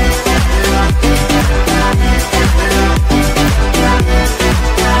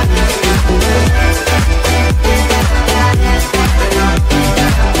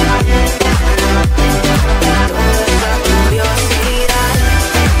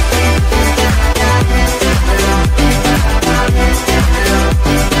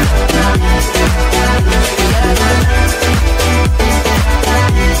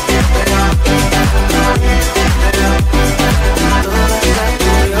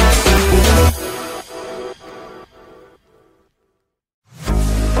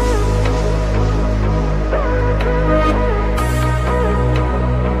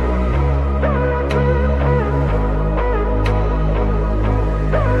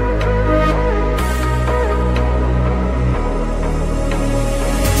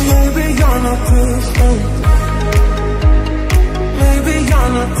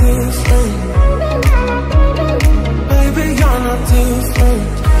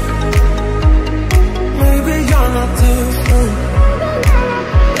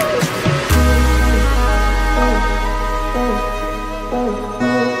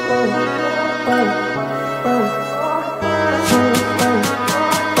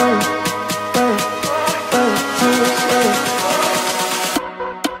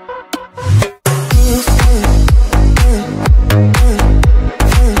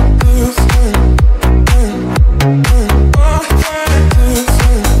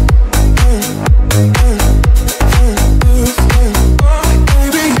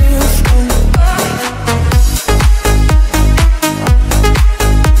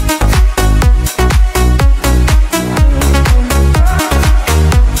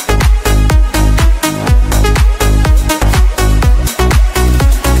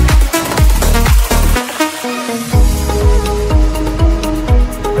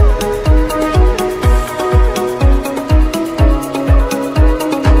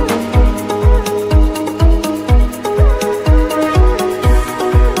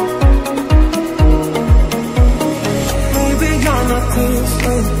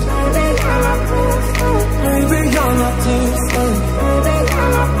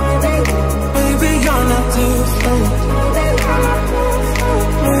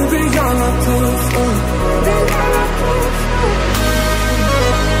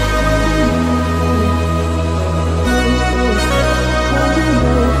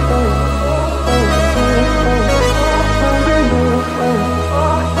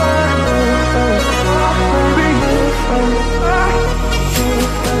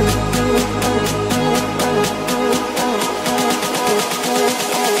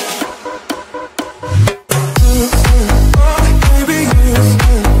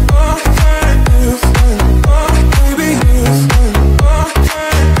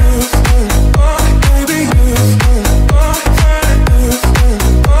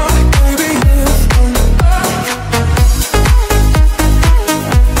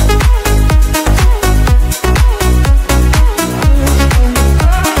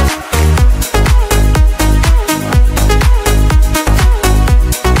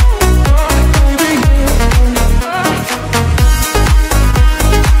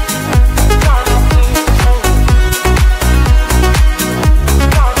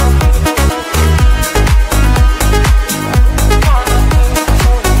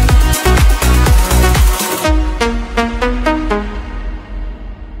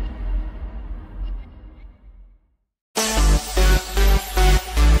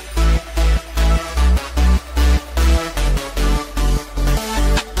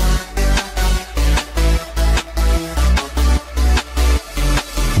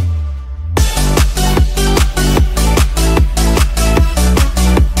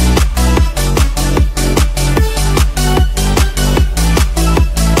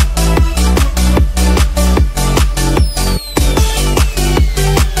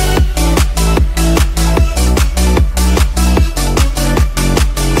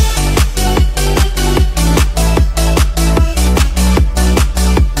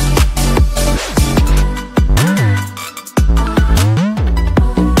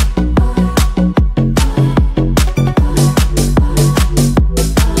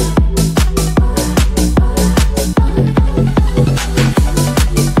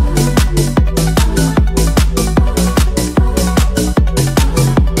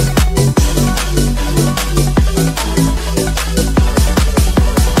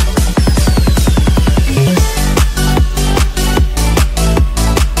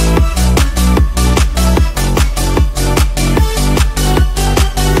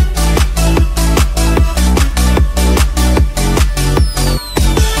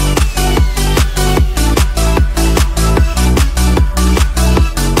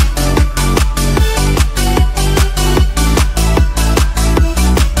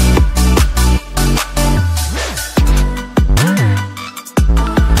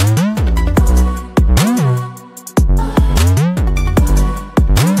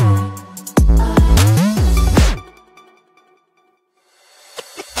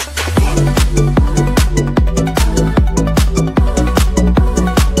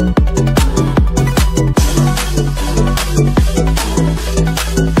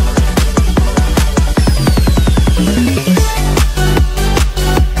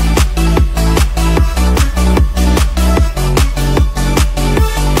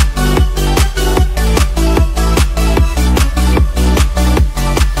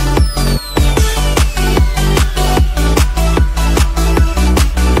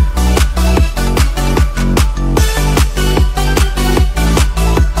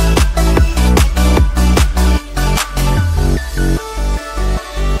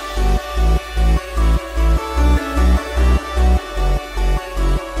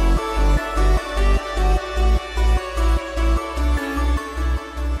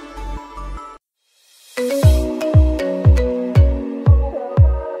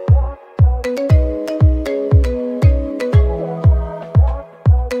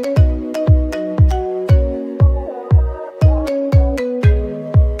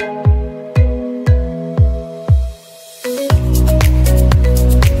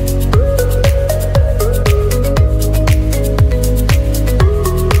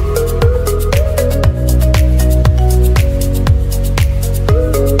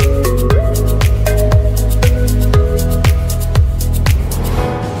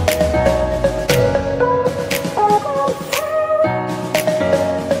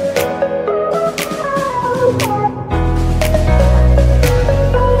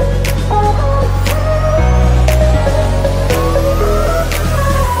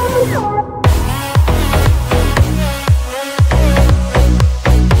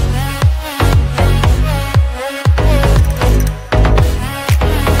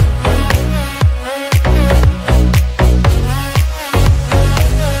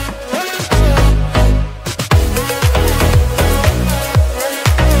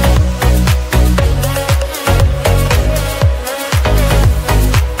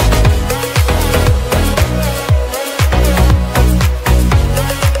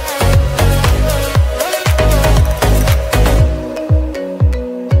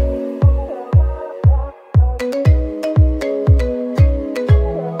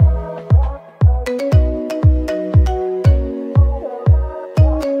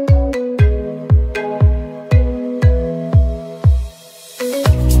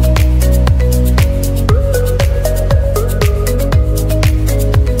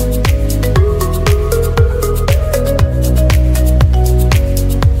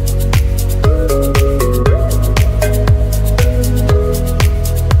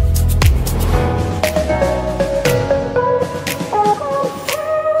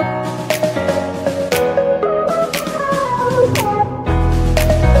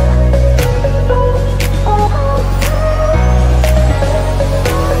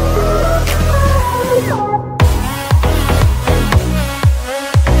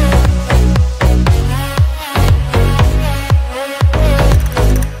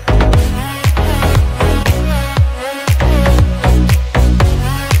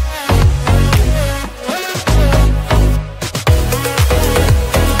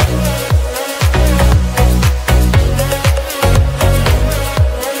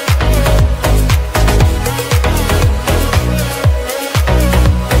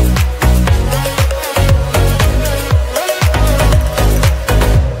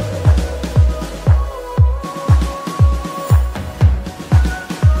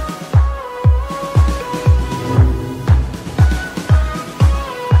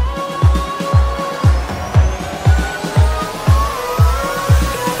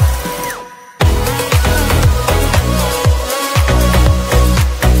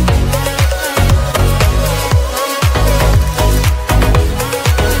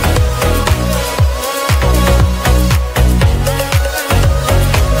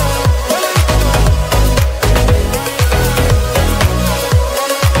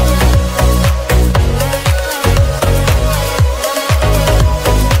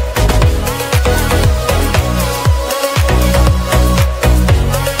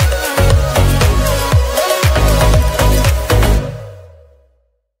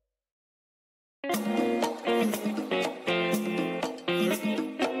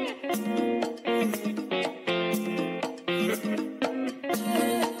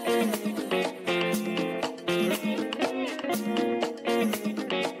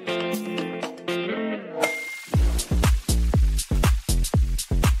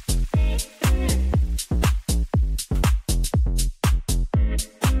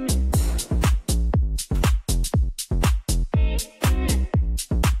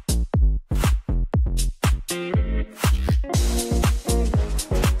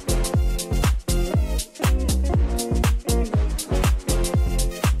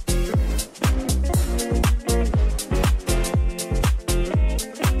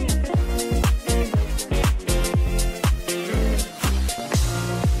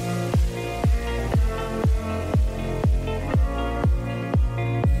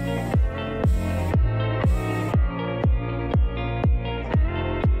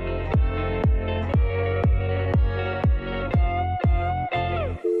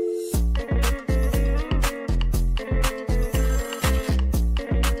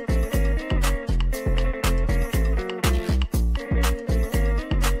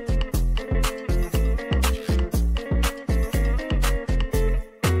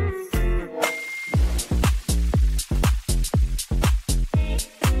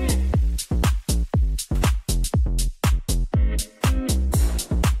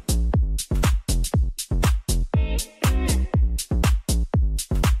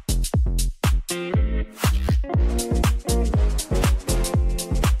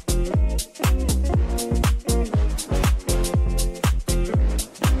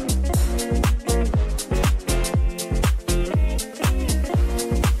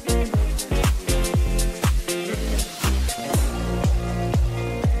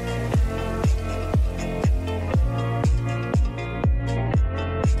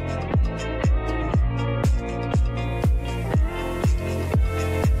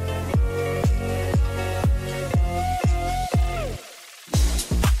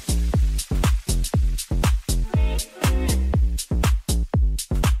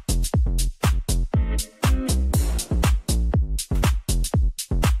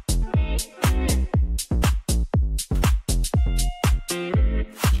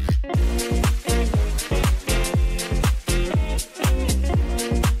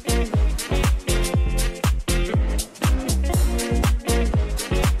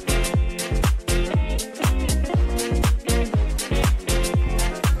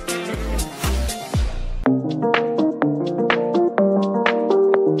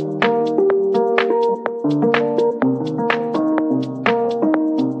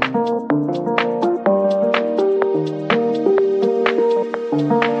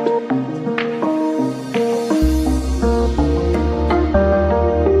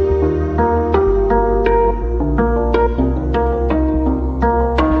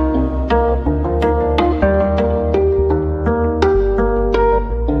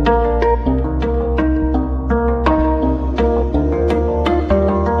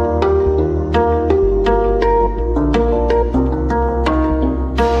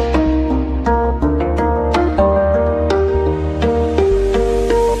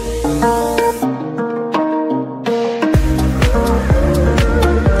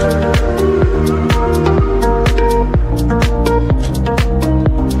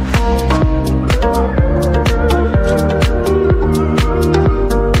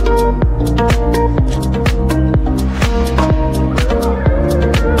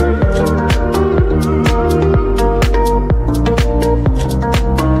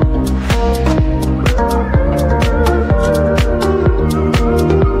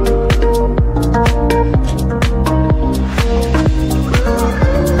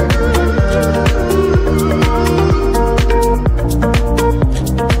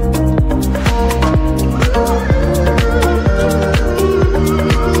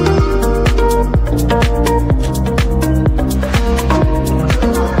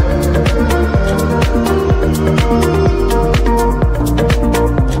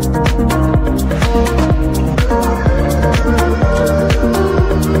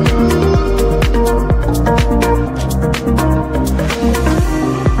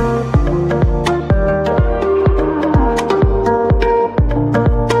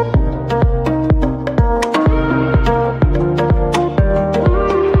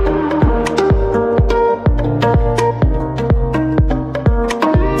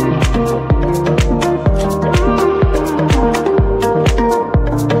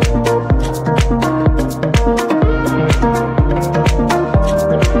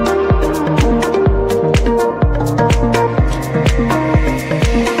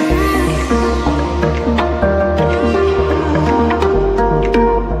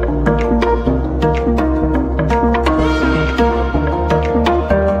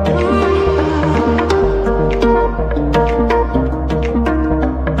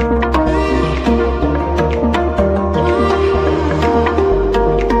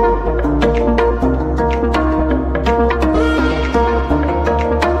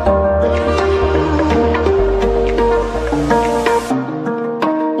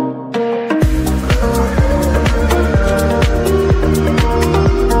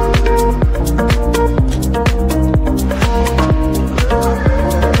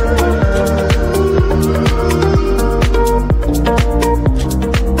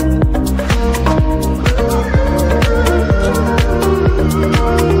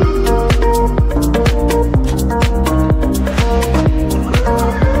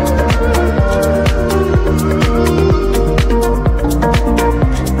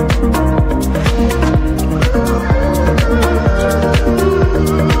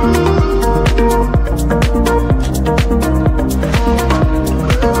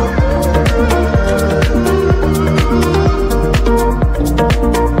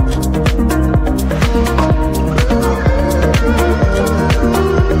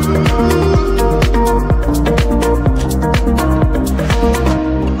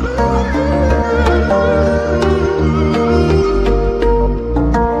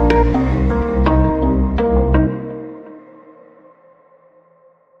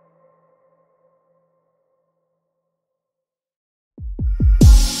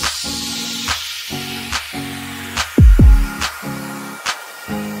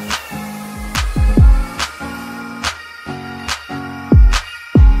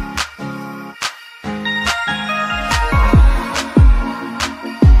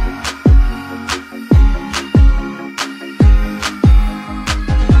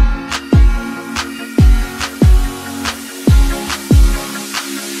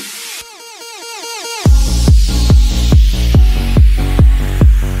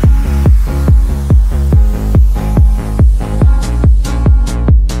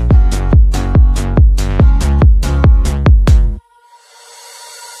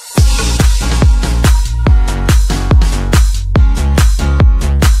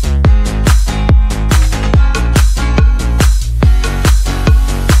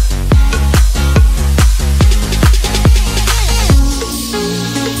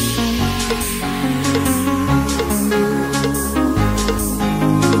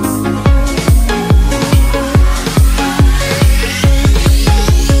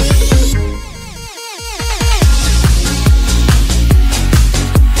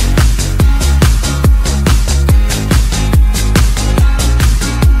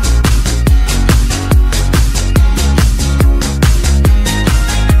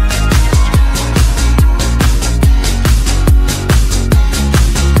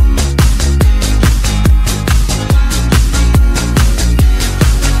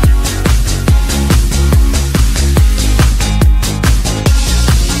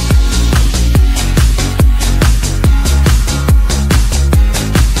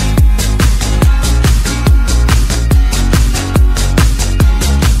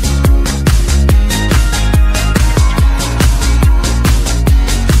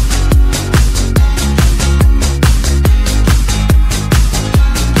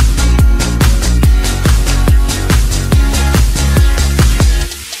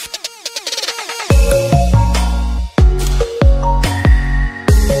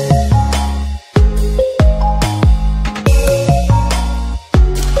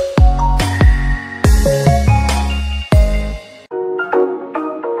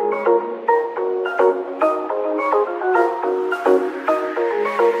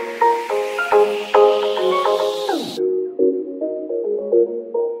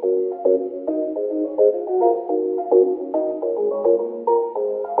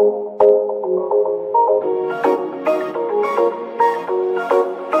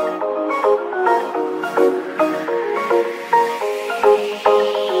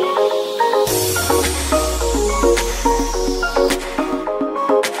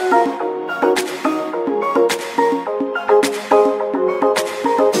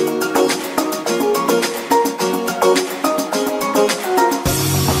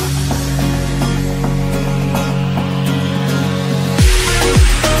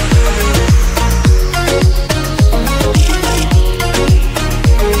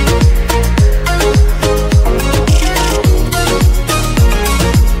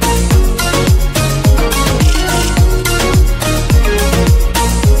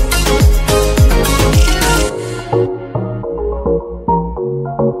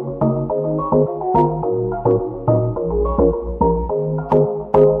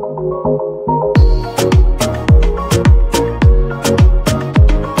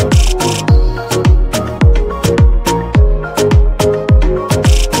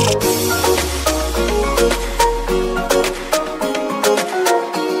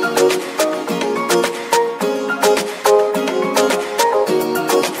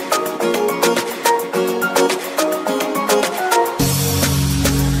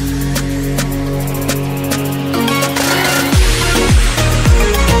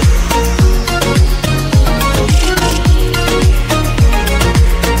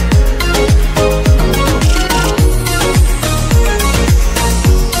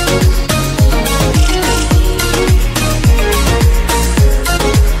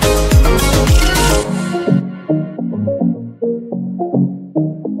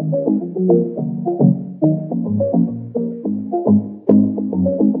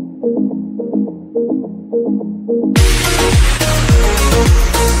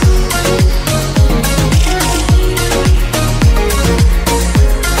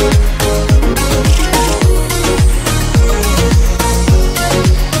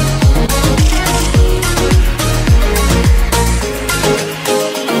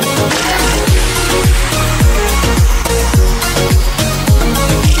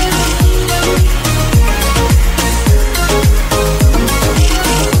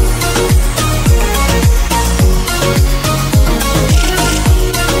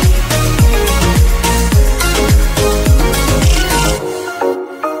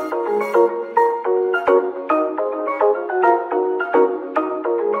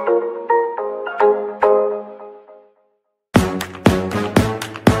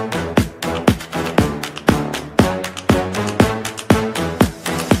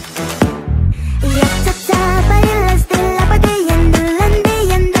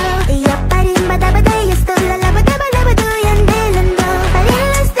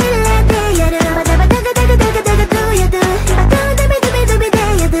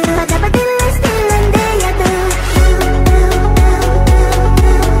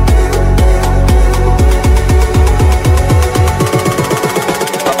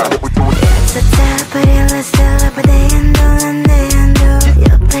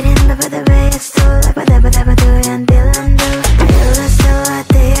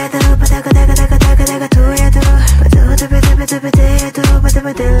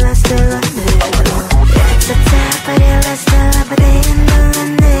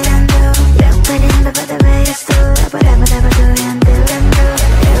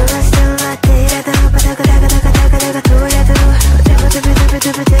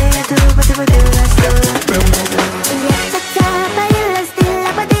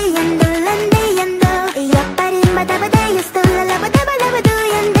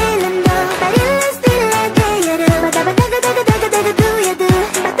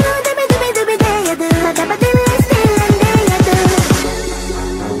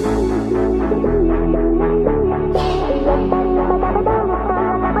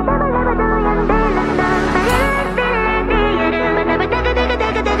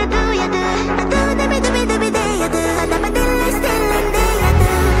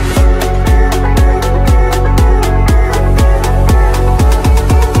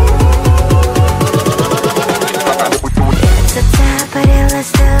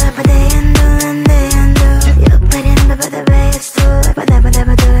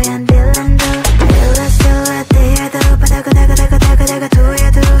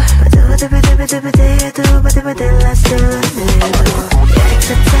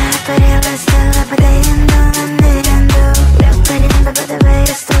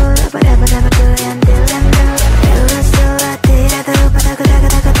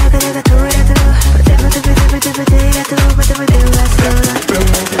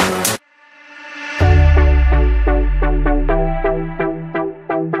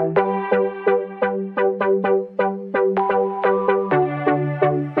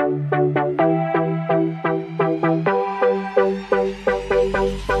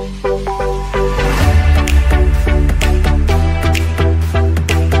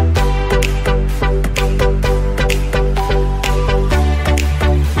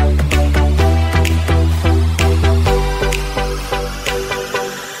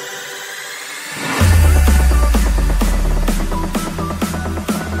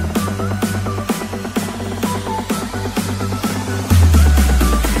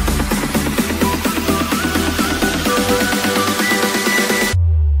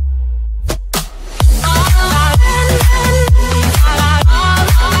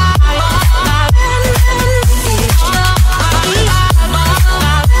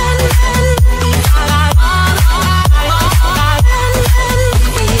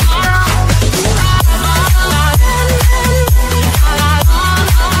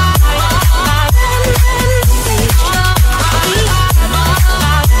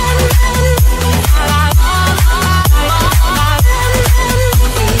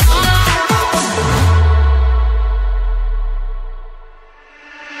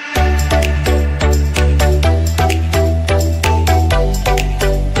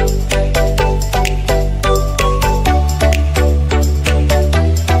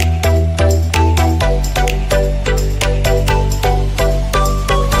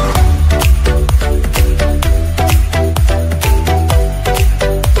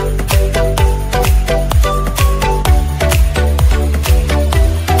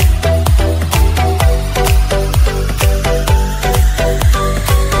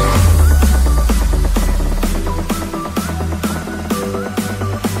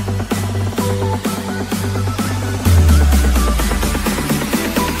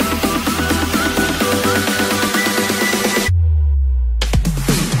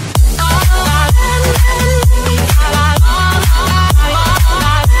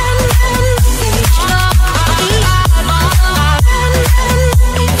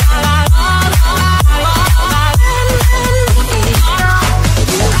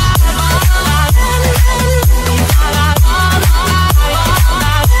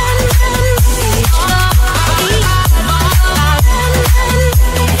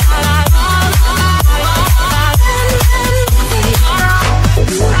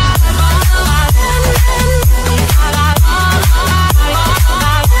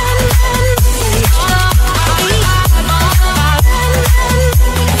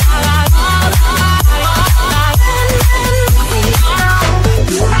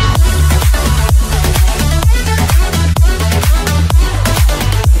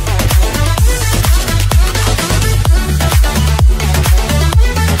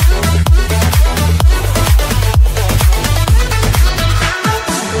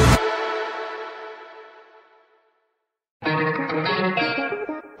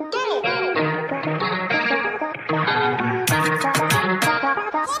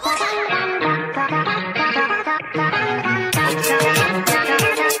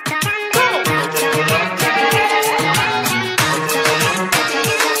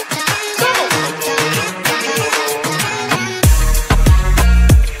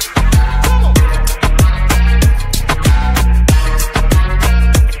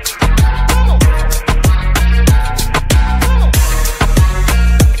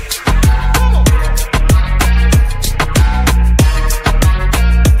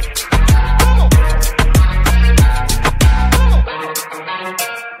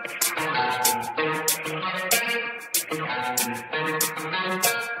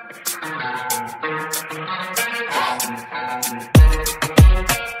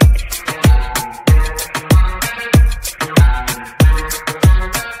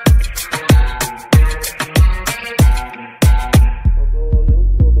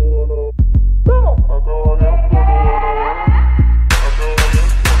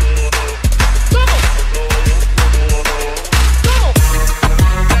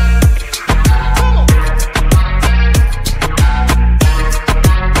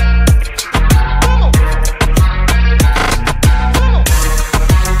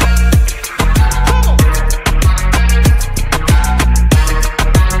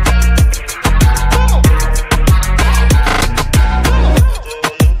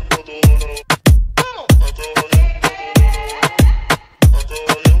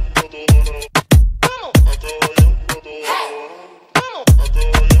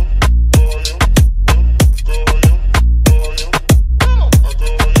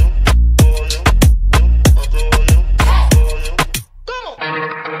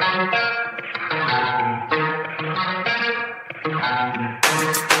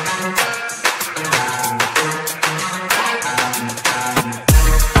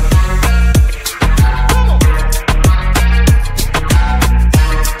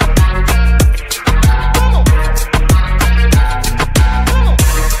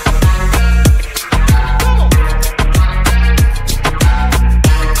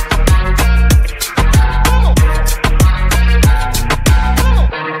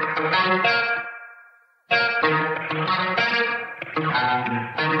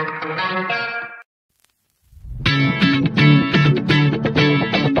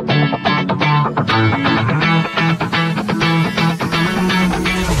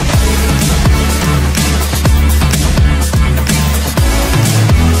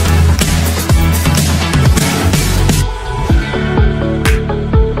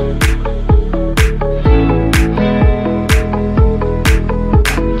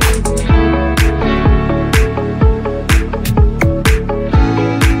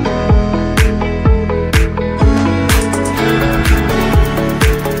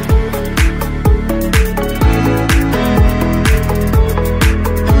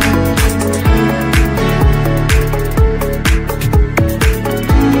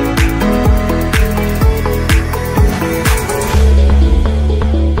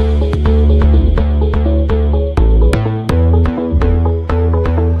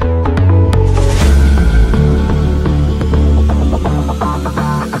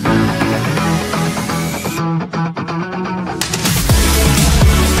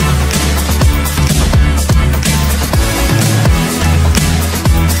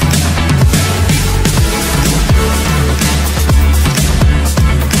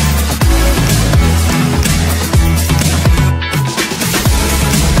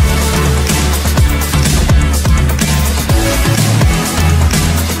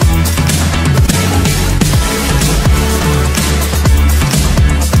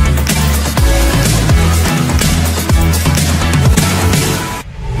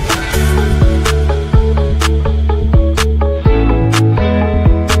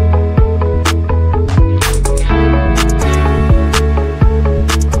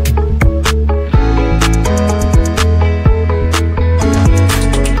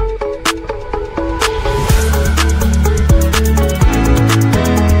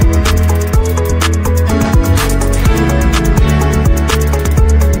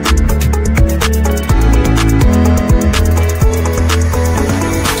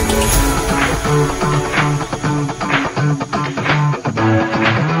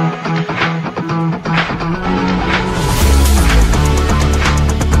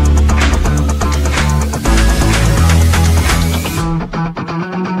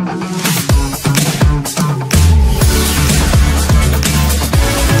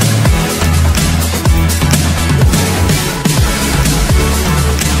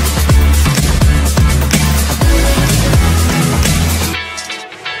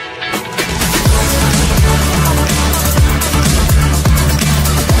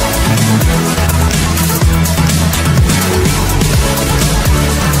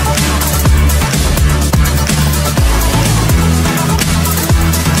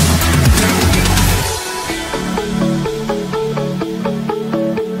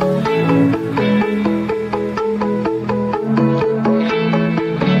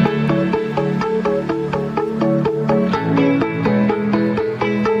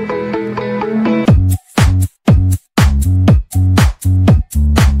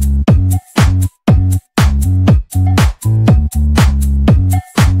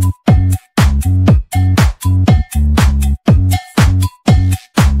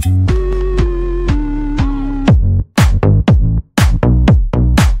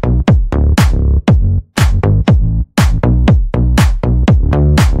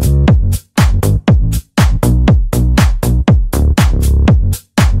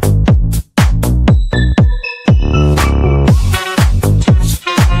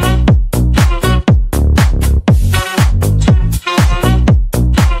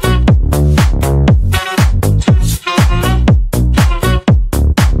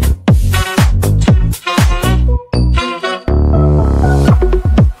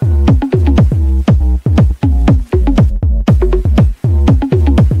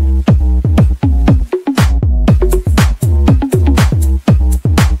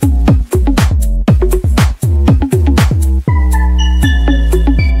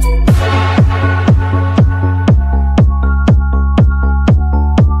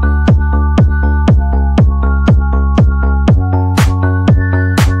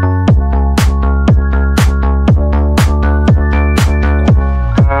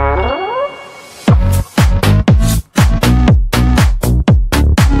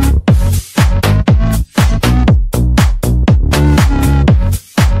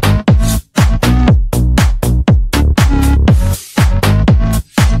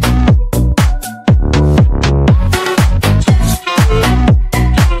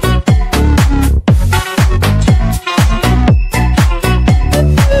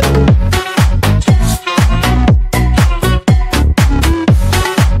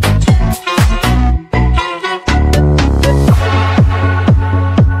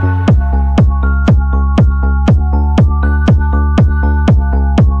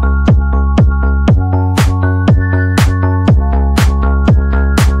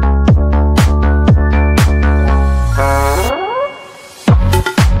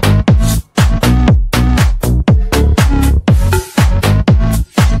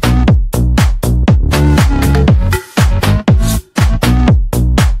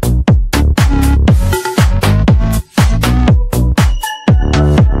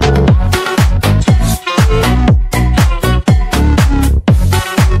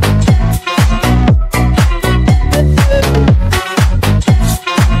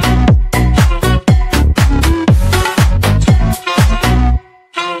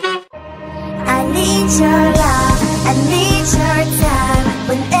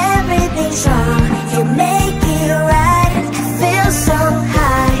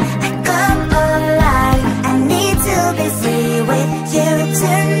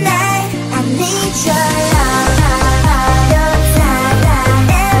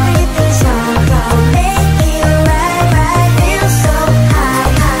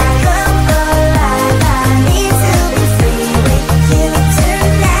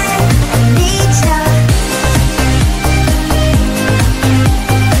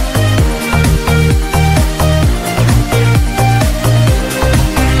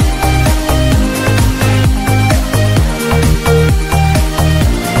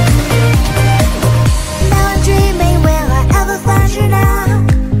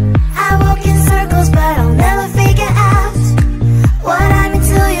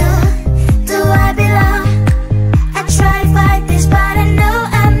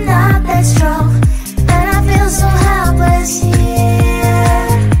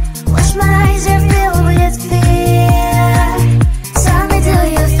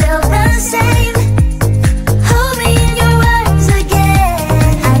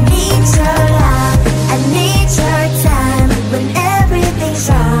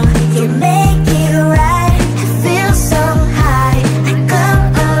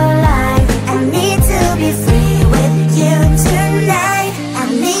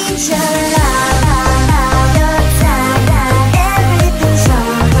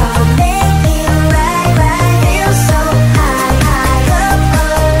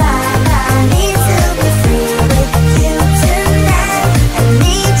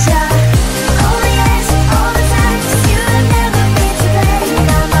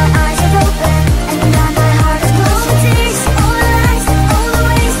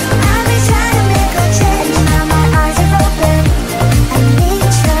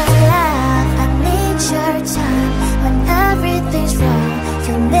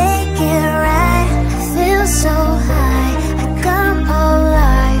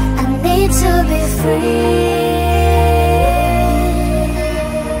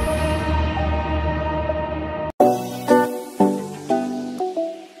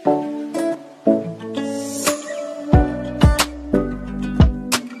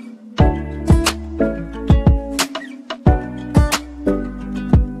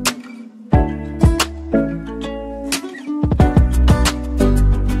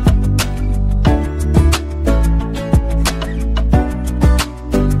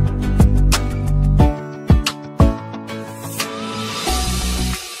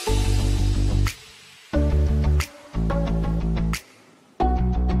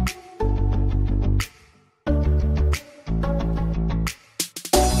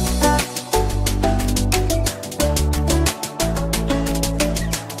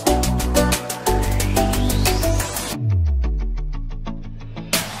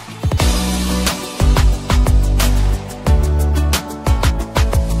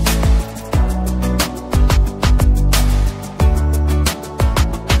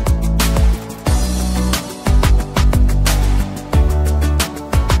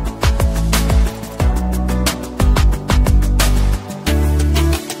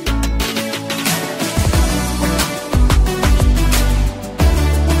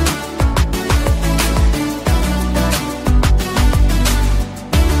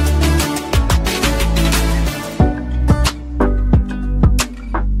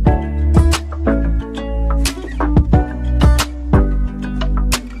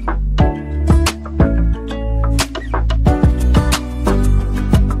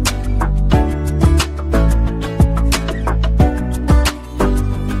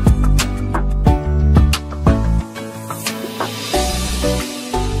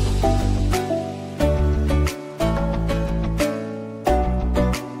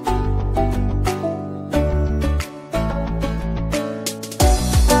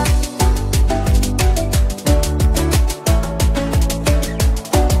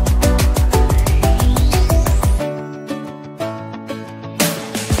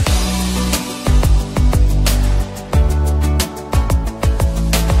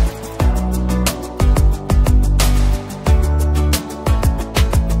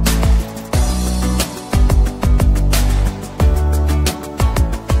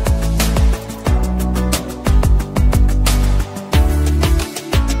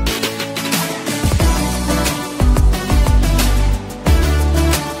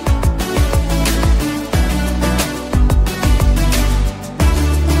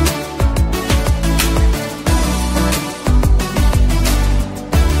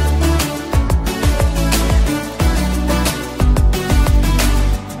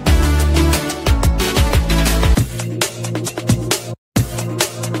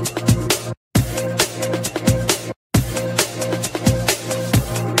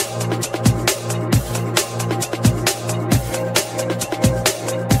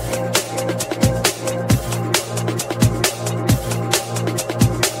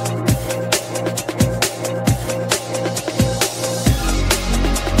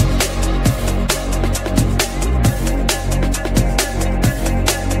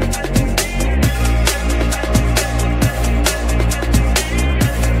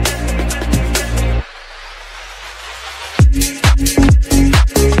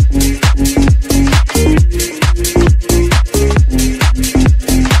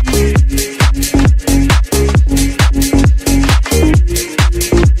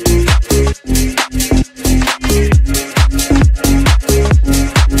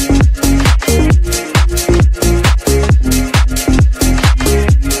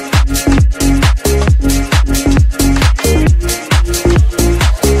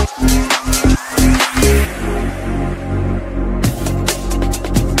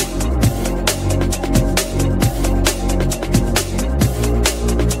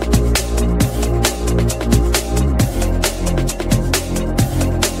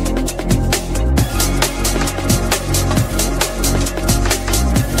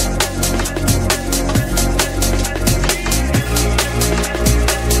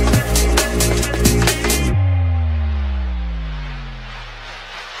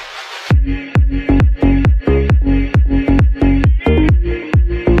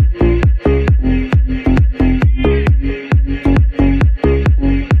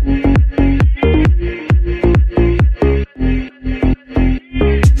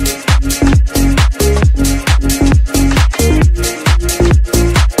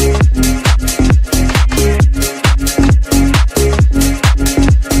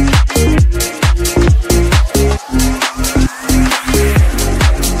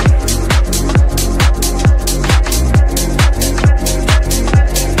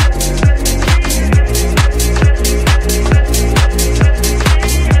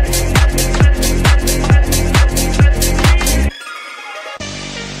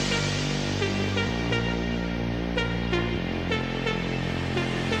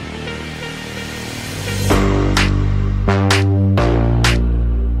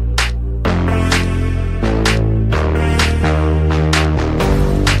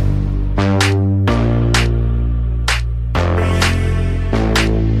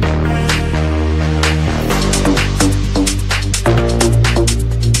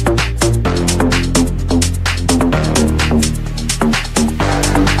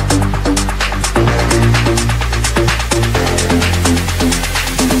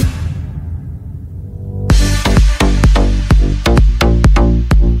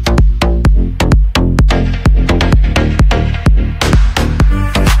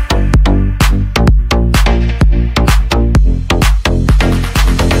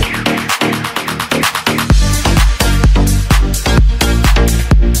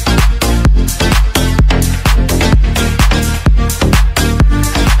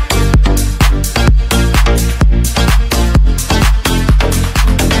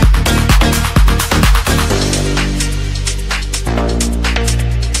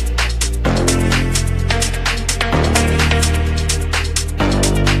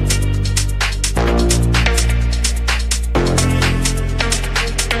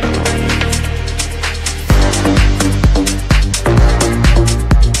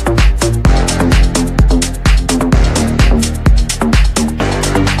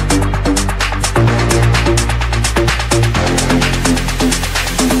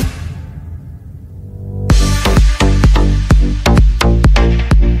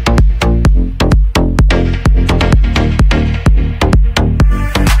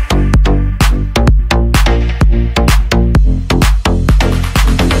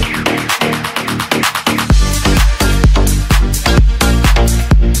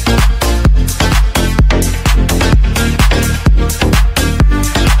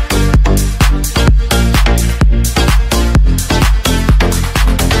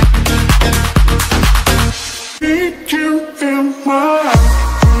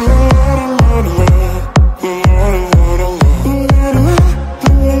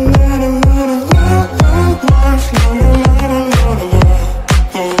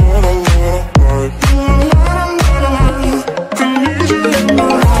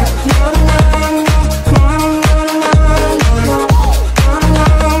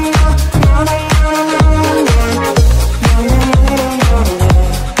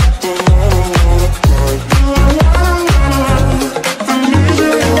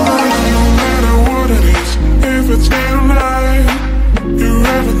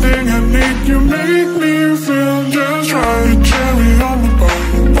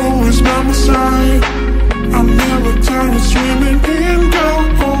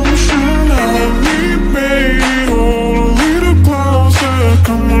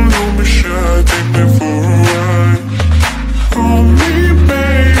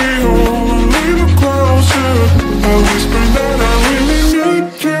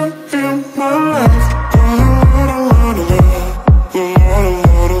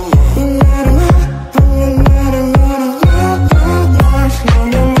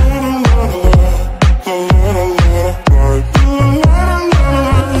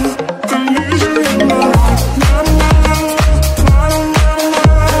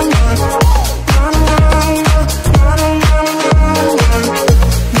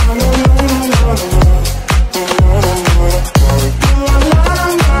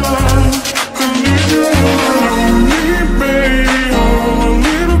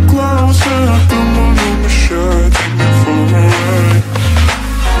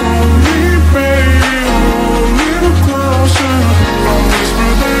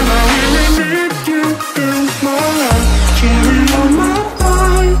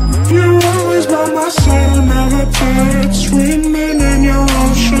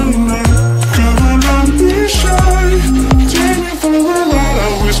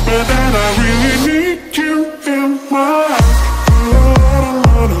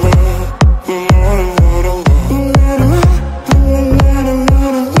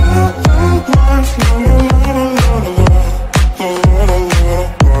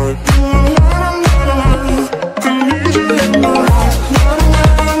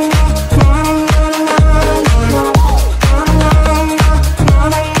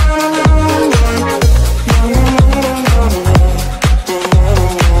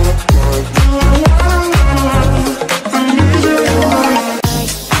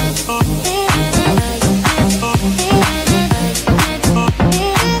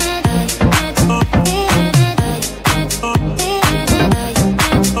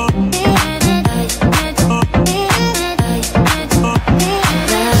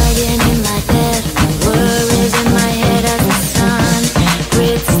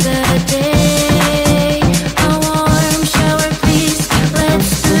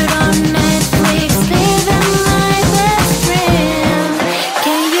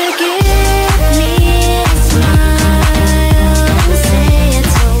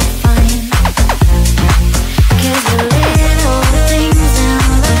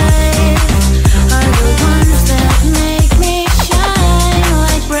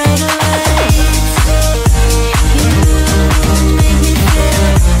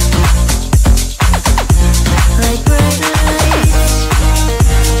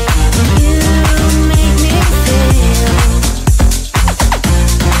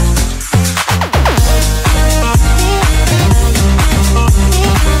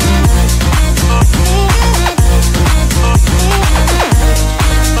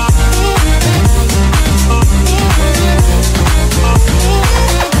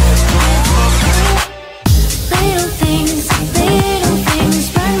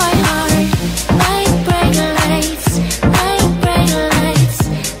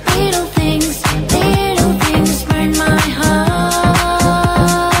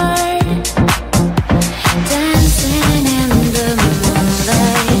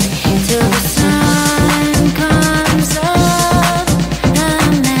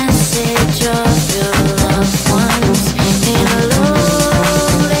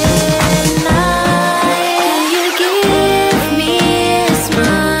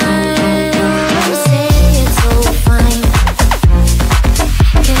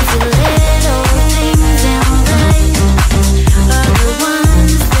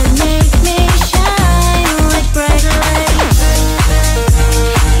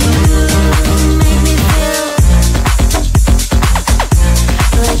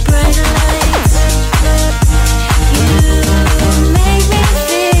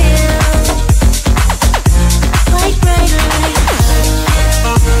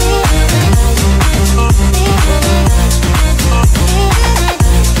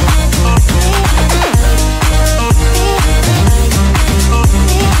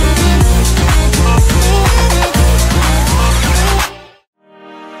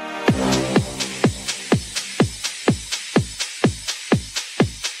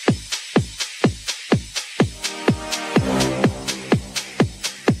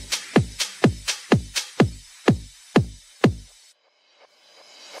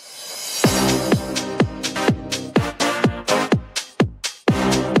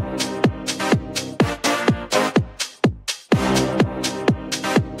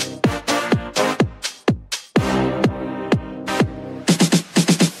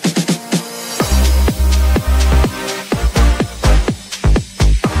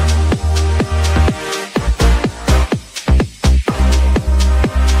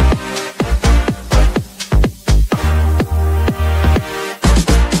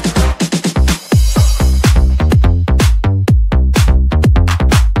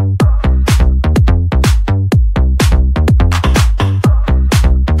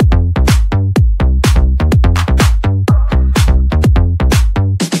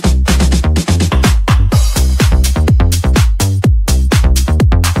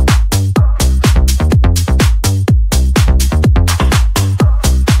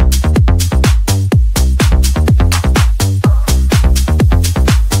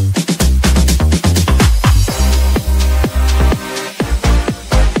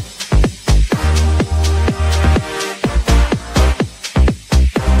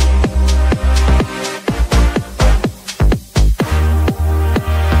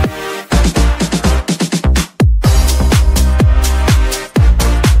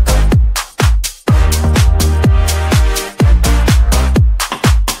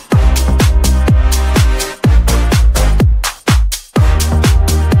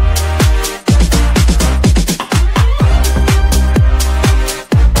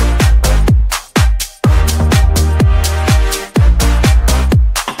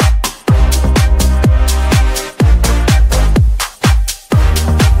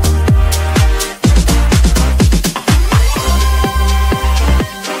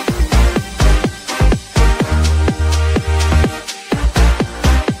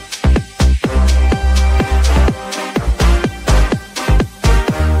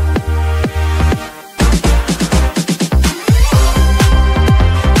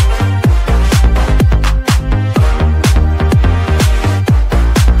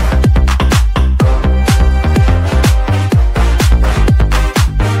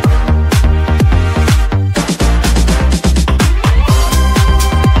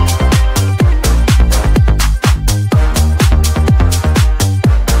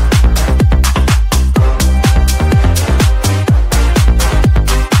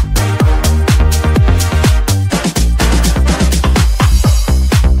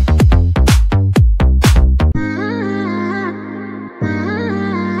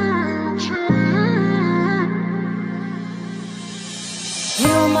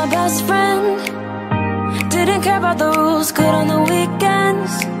 best friend. Didn't care about the rules, good on the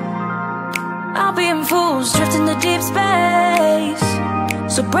weekends. I'll be in fools, drifting to deep space.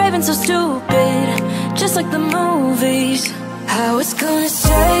 So brave and so stupid, just like the movies. I was gonna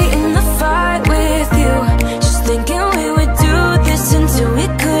stay in the fight with you, just thinking we would do this until we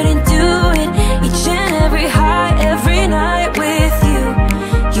couldn't do it. Each and every high, every night with you,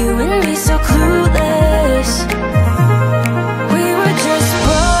 you and me so clueless. We were just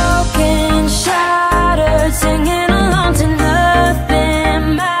broken, shattered, singing along to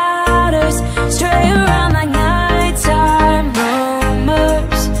nothing matters. Stray around like nighttime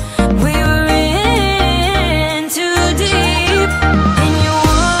rumors. We were in too deep. In your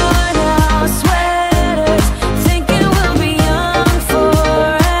worn out sweaters, thinking we'll be young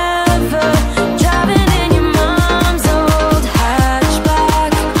forever. Driving in your mom's old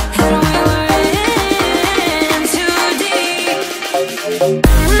hatchback, and we were in too deep.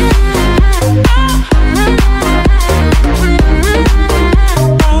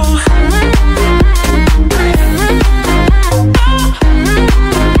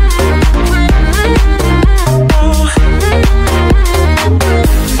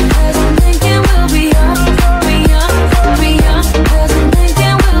 Cause I'm thinking we'll be young, be young, be young. Cause I'm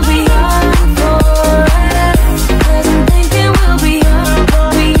thinking we'll be young forever. Cause I'm thinking we'll be young,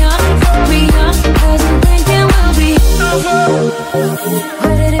 be young, be young. Cause I'm thinking we'll be.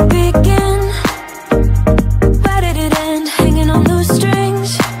 Where did it begin? Where did it end? Hanging on loose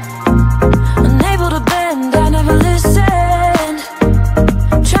strings, unable to bend. I never listened,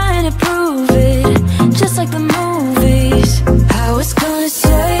 trying to prove it, just like the movies. I was gonna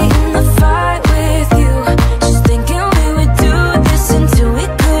stay in the fight with you, just thinking we would do this until we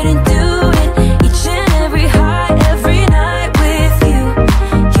couldn't do it. Each and every high, every night with you,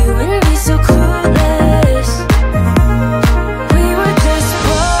 you and me so clueless. We were just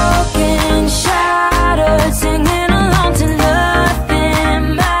broken, shattered, singing along to nothing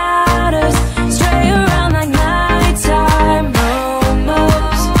matters. Stray around like nighttime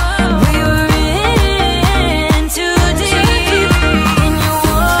rumors. We were in too deep. In your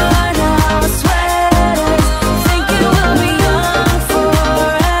worn out sweaters, thinking we'll be young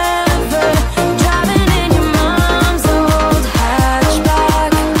forever. Driving in your mom's old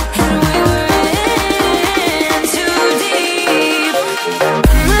hatchback, and we were in too deep.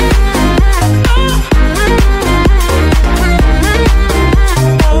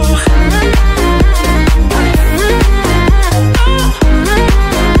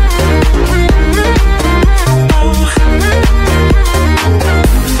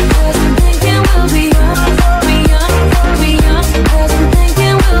 Cause I'm thinking we'll be young, be young, be young. Cause I'm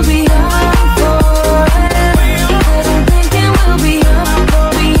thinking we'll be young forever. Cause I'm thinking we'll be young,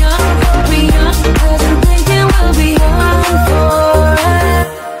 be young, be young. Cause I'm thinking we'll be young forever.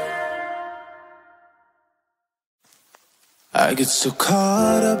 I get so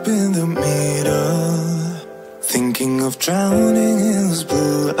caught up in the middle, thinking of drowning in those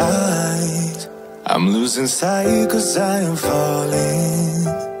blue eyes. I'm losing sight cause I am falling.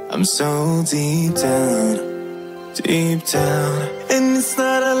 I'm so deep down, deep down. And it's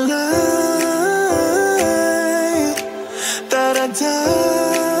not a lie that I die.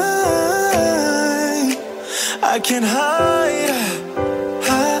 I can't hide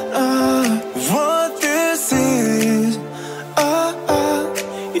what this is.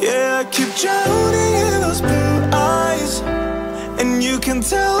 Yeah, I keep drowning in those blue eyes, and you can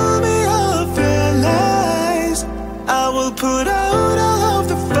tell me all of your lies. I will put out all of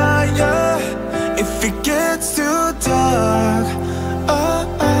the fire if it gets too dark.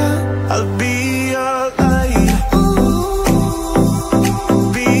 I'll be your light.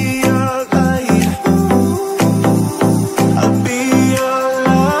 Be your light. I'll be your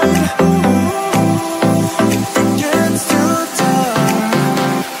light. If it gets too dark,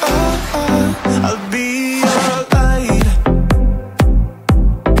 I'll be your light.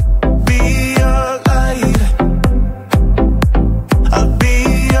 Be your light. I'll be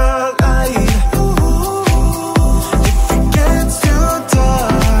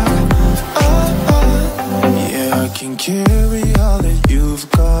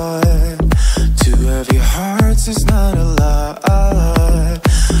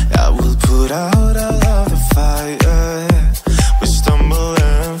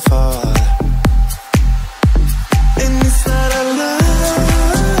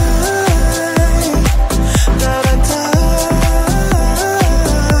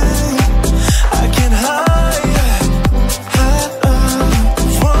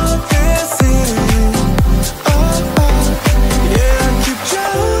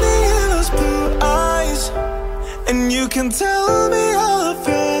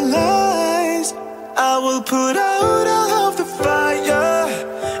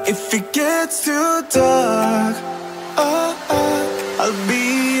If it gets too dark, I'll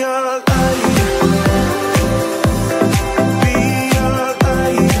be your light. Be your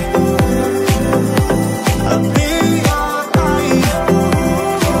light. I'll be your light.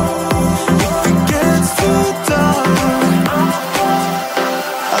 If it gets too dark,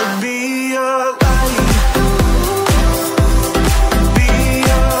 I'll be your light. Be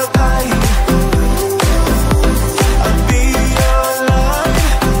your light. I'll be your light.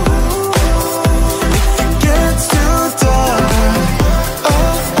 If it gets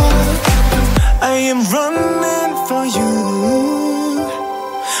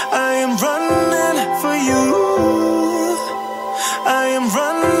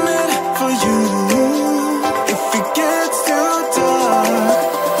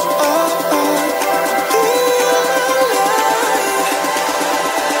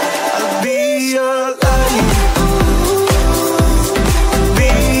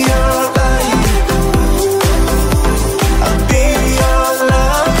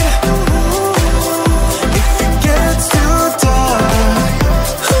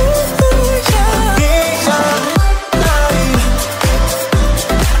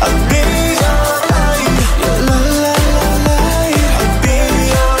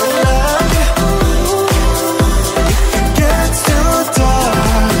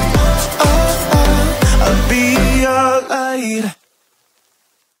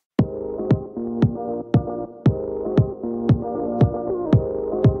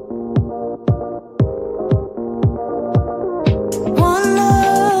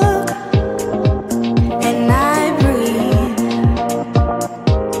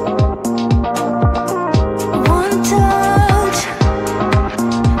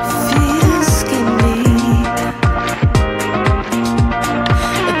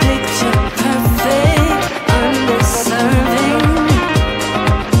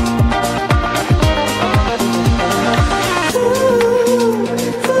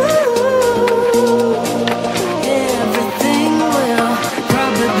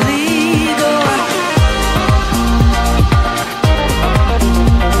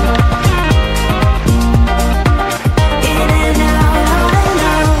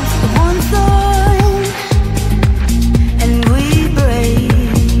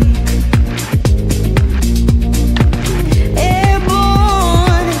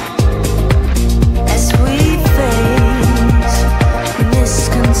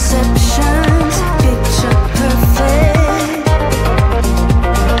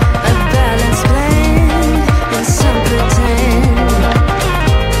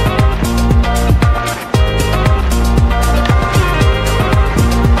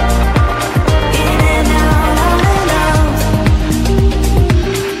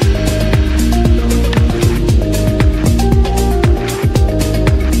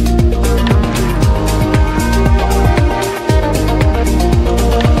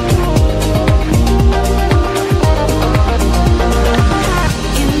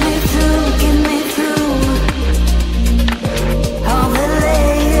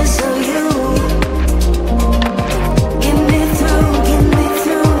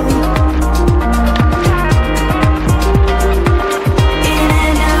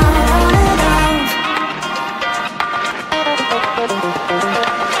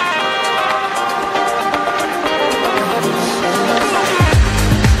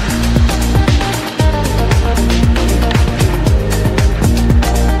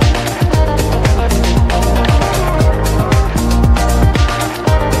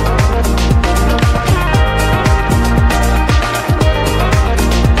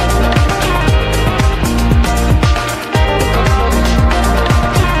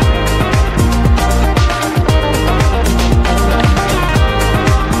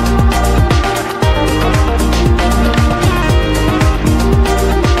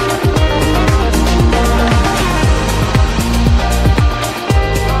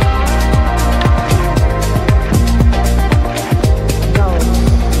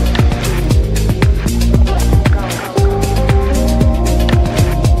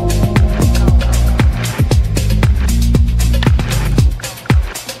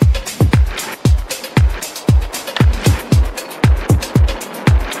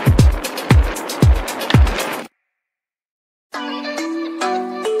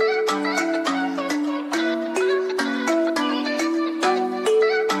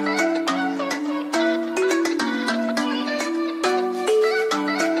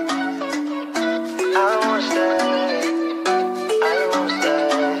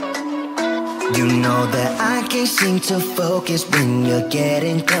can't seem to focus when you're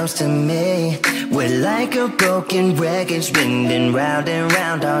getting close to me. We're like a broken record spinning round and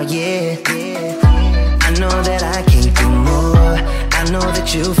round all year. I know that I can't do more, I know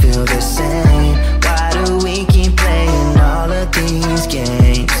that you feel the same. Why do we keep playing all of these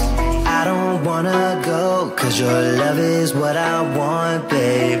games? I don't wanna go, cause your love is what I want,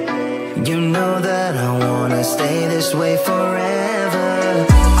 babe. You know that I wanna stay this way forever.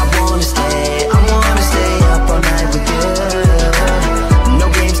 I wanna stay up all night with you. No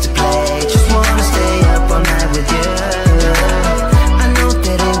games to play, just wanna stay up all night with you. I know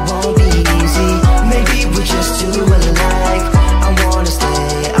that it won't be easy, maybe we're just too alike. I wanna stay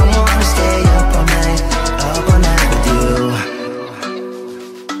up all night with you.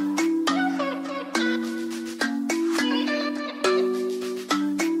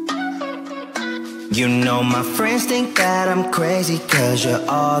 You know my friends think that I'm crazy, cause you're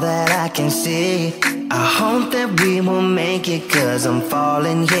all that I can see. I hope that we will make it, cause I'm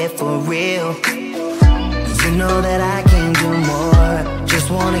falling here for real. You know that I can't do more, just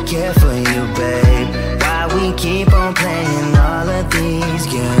wanna care for you, babe. Why we keep on playing all of these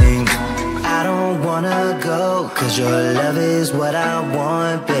games? I don't wanna go, cause your love is what I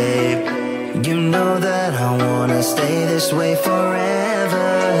want, babe. You know that I wanna stay this way forever.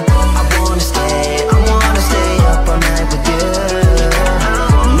 I wanna stay up all night with you.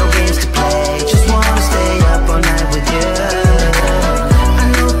 No games to play, just wanna stay up all night with you. I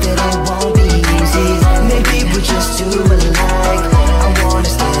know that it won't be easy, maybe we're just too alike. I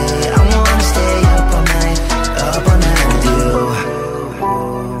wanna stay up all night with you.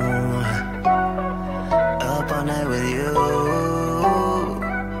 Up all night with you.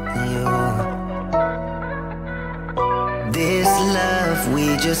 This love, we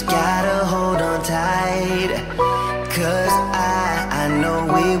just gotta hold on tight. Cause I know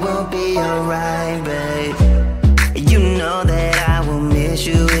we will be alright, babe. You know that I will miss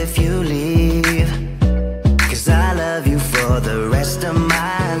you if you leave. Cause I love you for the rest of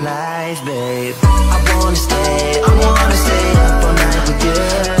my life, babe. I wanna stay up all night with you.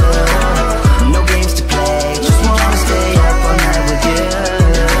 No games to play, just wanna stay up all night with you.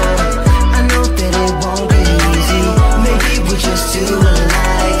 I know that it won't be easy, maybe we're just too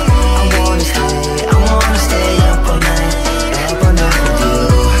alike. I wanna stay up all night with you.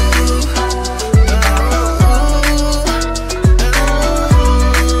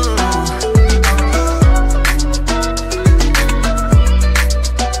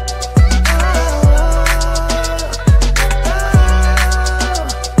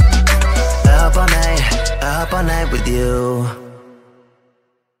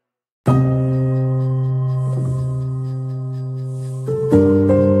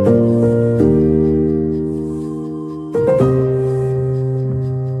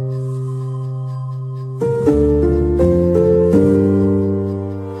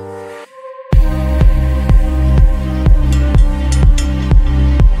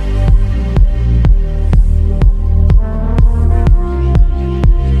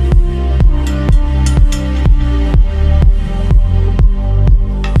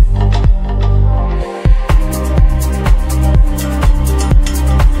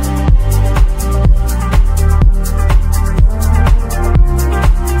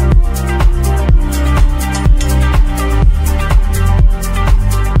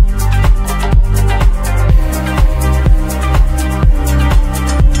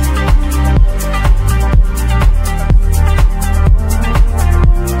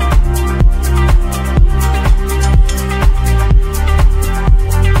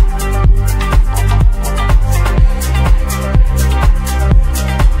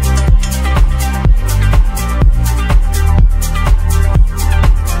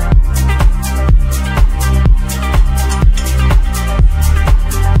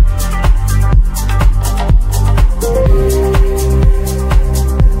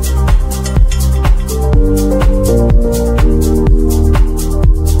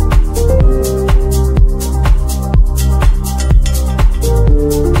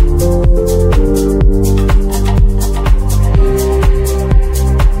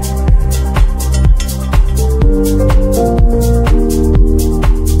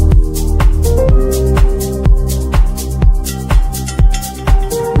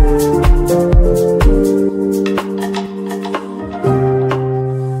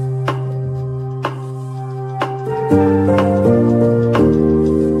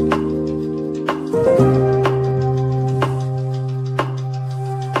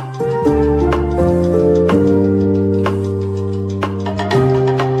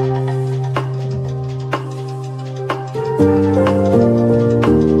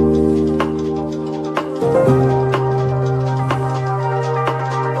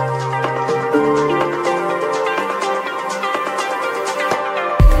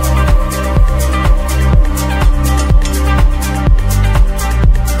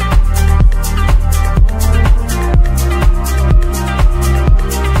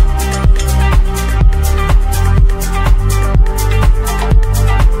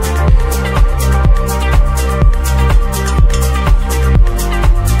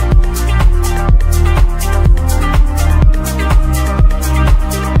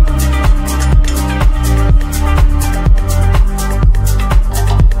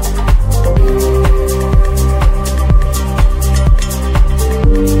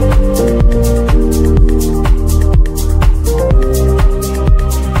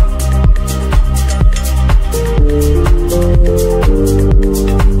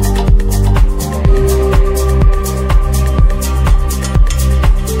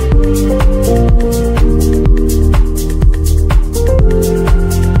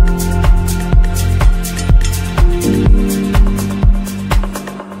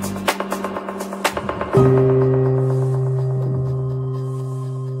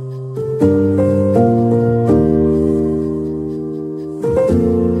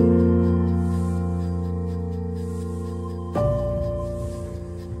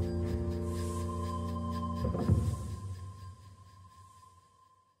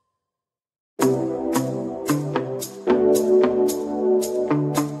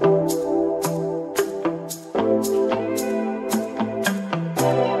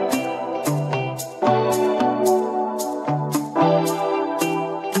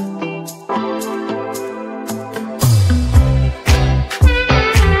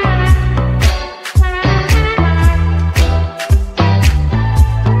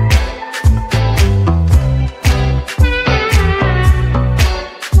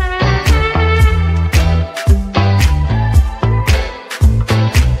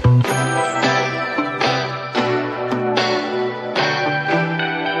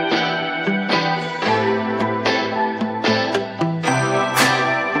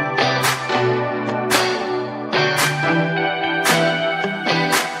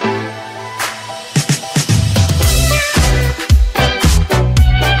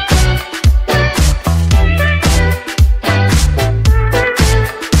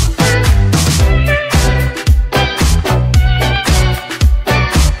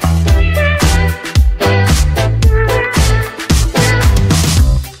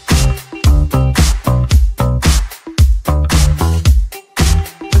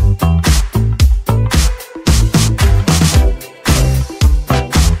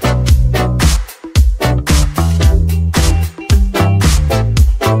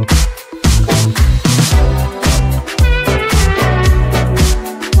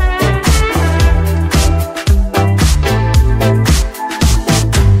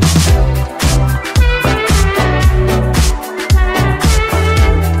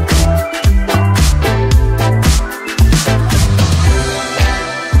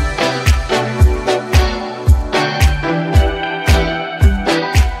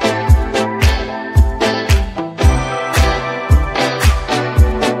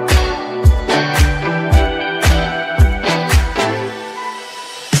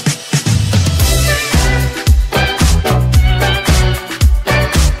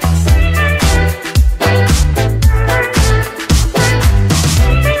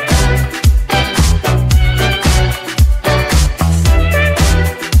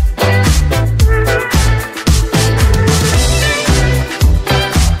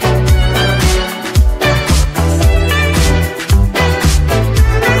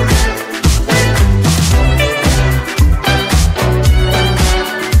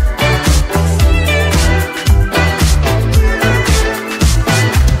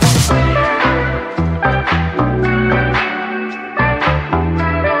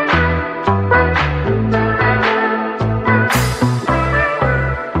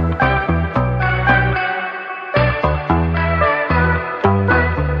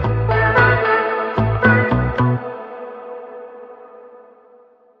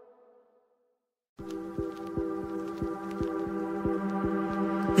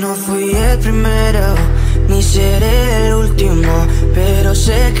 No fui el primero, ni seré el último, pero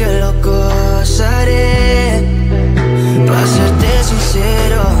sé que lo gozaré. Para serte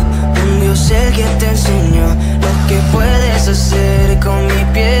sincero, un Dios el que te enseñó lo que puedes hacer con mi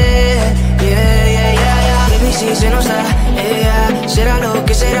piel. Baby, si se nos da, será lo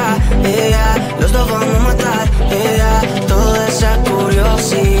que será, los dos vamos a matar, toda esa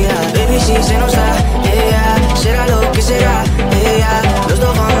curiosidad. Baby, si se nos da, será lo que será, los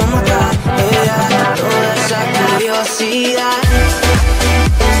dos vamos a matar, toda esa curiosidad.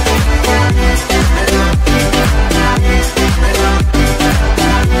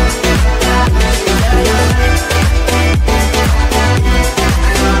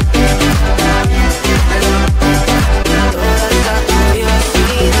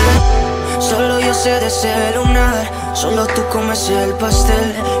 De ese lunar, solo tú comes el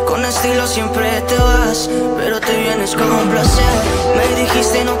pastel. Con estilo siempre te vas, pero te vienes con placer. Me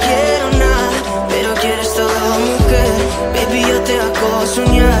dijiste no quiero nada, pero quieres toda mujer. Baby, yo te hago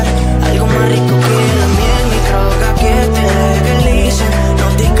soñar algo más rico que la miel, mi droga que te legalicen. No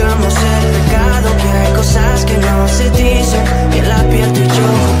digamos el pecado, que hay cosas que no se dicen. En la piel tú y yo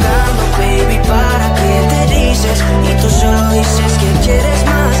jugando, baby, ¿para qué te dices? Y tú solo dices que quieres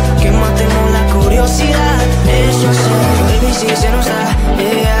más, que matemos la curiosidad. Eso es, baby, si se nos da,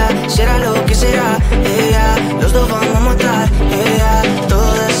 será lo que será, los dos vamos a matar,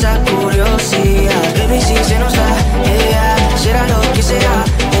 toda esa curiosidad. Baby, si se nos da, será lo que será,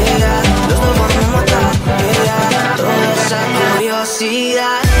 los dos vamos a matar, toda esa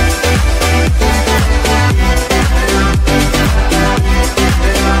curiosidad.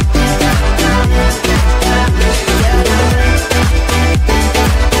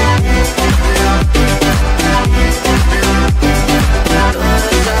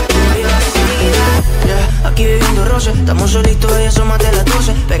 Aquí viviendo roce, estamos solitos y eso más de las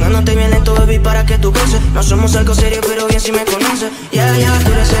 12. Pegándote bien lento, baby, para que tú goces. No somos algo serio, pero bien si me conoces.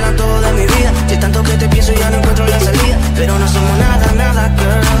 Tú eres el todo de mi vida. Si tanto que te pienso ya no encuentro la salida. Pero no somos nada, nada,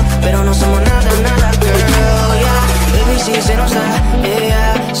 girl. Pero no somos nada, nada, girl. Baby, si se nos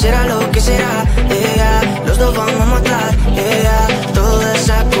da, será lo que será, los dos vamos a matar, toda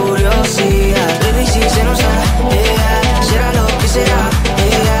esa curiosidad. Baby, si se nos da, será lo que será,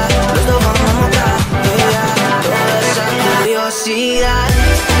 los dos vamos a matar, toda esa curiosidad.